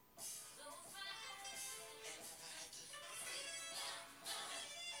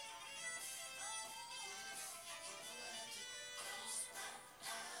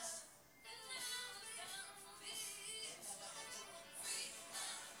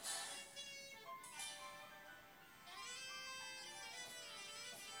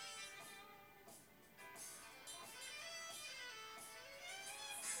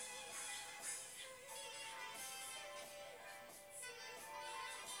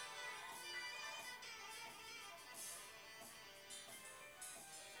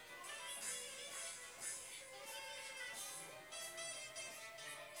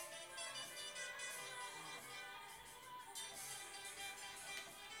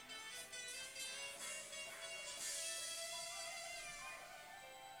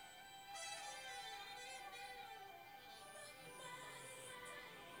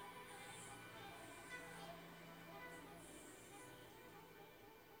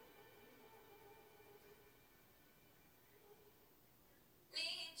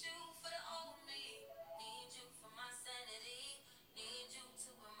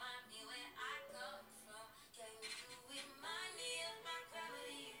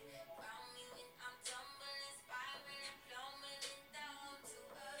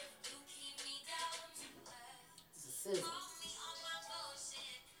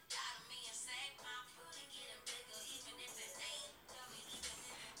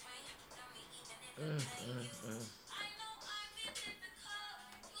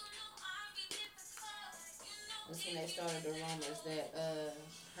 That's when they started the rumors that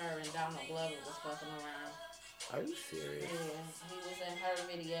her and Donald Glover was fucking around. Are you Yeah, serious? he was in her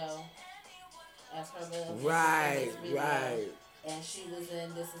video as her love. Right, his video, right. And she was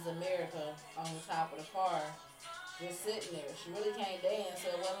in This Is America on the top of the car, just sitting there. She really can't dance, so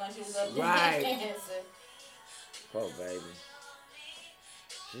it wasn't like she was up there Right. dancing. Poor baby.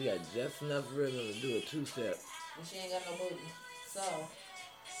 She got just enough rhythm to do a two-step. And she ain't got no booty. So,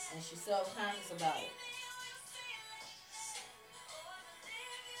 and she's self-conscious about it.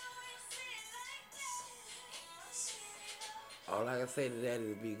 All I can say to that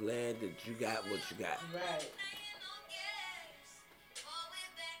is be glad that you got what you got. Right.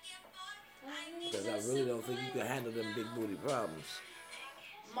 Because I really don't think you can handle them big booty problems.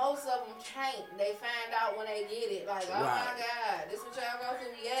 Most of them can't. They find out when they get it. Like, oh Right. my God, this what y'all go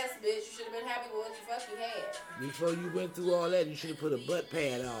through? Yes, bitch. You should have been happy with what the fuck you had. Before you went through all that, you should have put a butt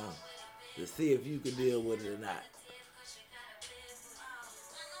pad on to see if you could deal with it or not.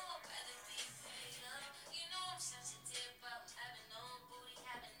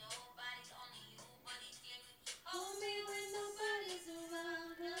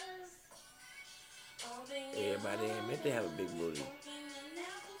 Everybody ain't meant to have a big booty.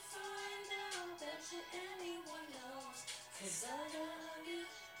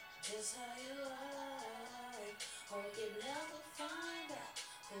 Just how you are. Hope you never find out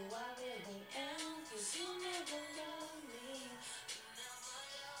who I really am, 'cause you never love me.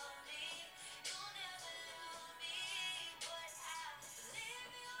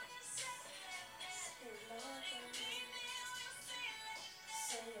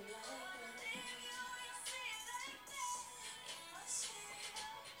 Say you love me.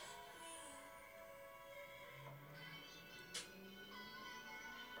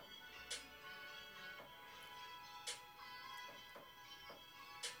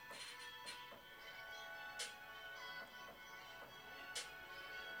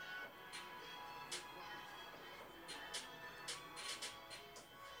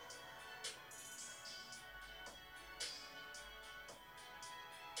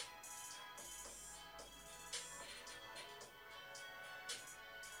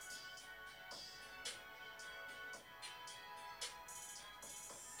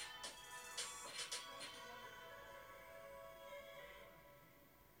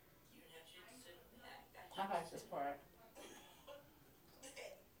 I like this part.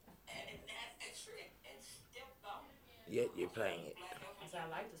 Yet you're playing it. I said I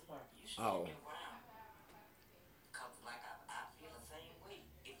like this part. Oh. Cause like I feel the same way.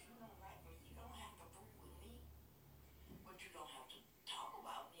 If you don't like me, you don't have to fool with me. But you don't have to talk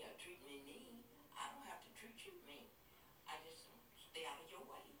about me or treat me mean. I don't have to treat you mean. I just stay out of your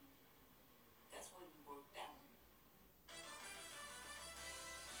way. That's what we worked out.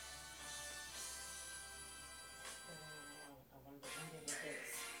 I wonder if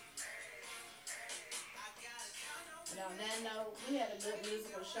this. And on that note, we had a good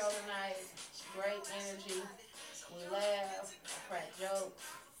musical show tonight. Great energy. We laughed, cracked jokes.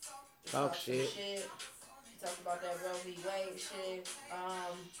 We Talk talked some shit. We talked about that Roe v. Wade shit.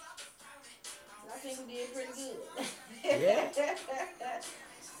 I think we did pretty good. Yeah.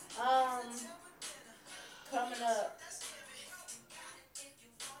 Coming up,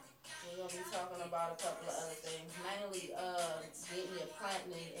 we're gonna be talking about a couple of other things. Mainly, getting your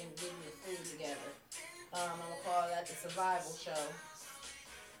planting and getting your food together. I'm gonna call that the survival show.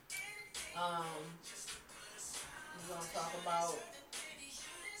 We're gonna talk about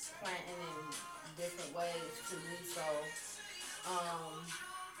planting in different ways to do so.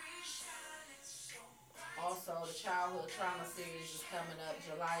 Also, the Childhood Trauma Series is coming up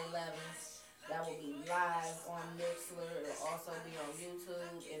July 11th. That will be live on Mixler. It'll also be on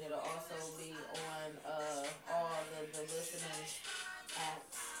YouTube, and it'll also be on all the listening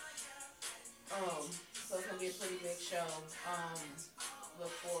apps. So it's gonna be a pretty big show. Look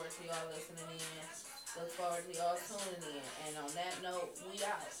forward to y'all listening in. Look forward to y'all tuning in. And on that note, we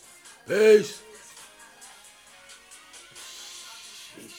out. Peace.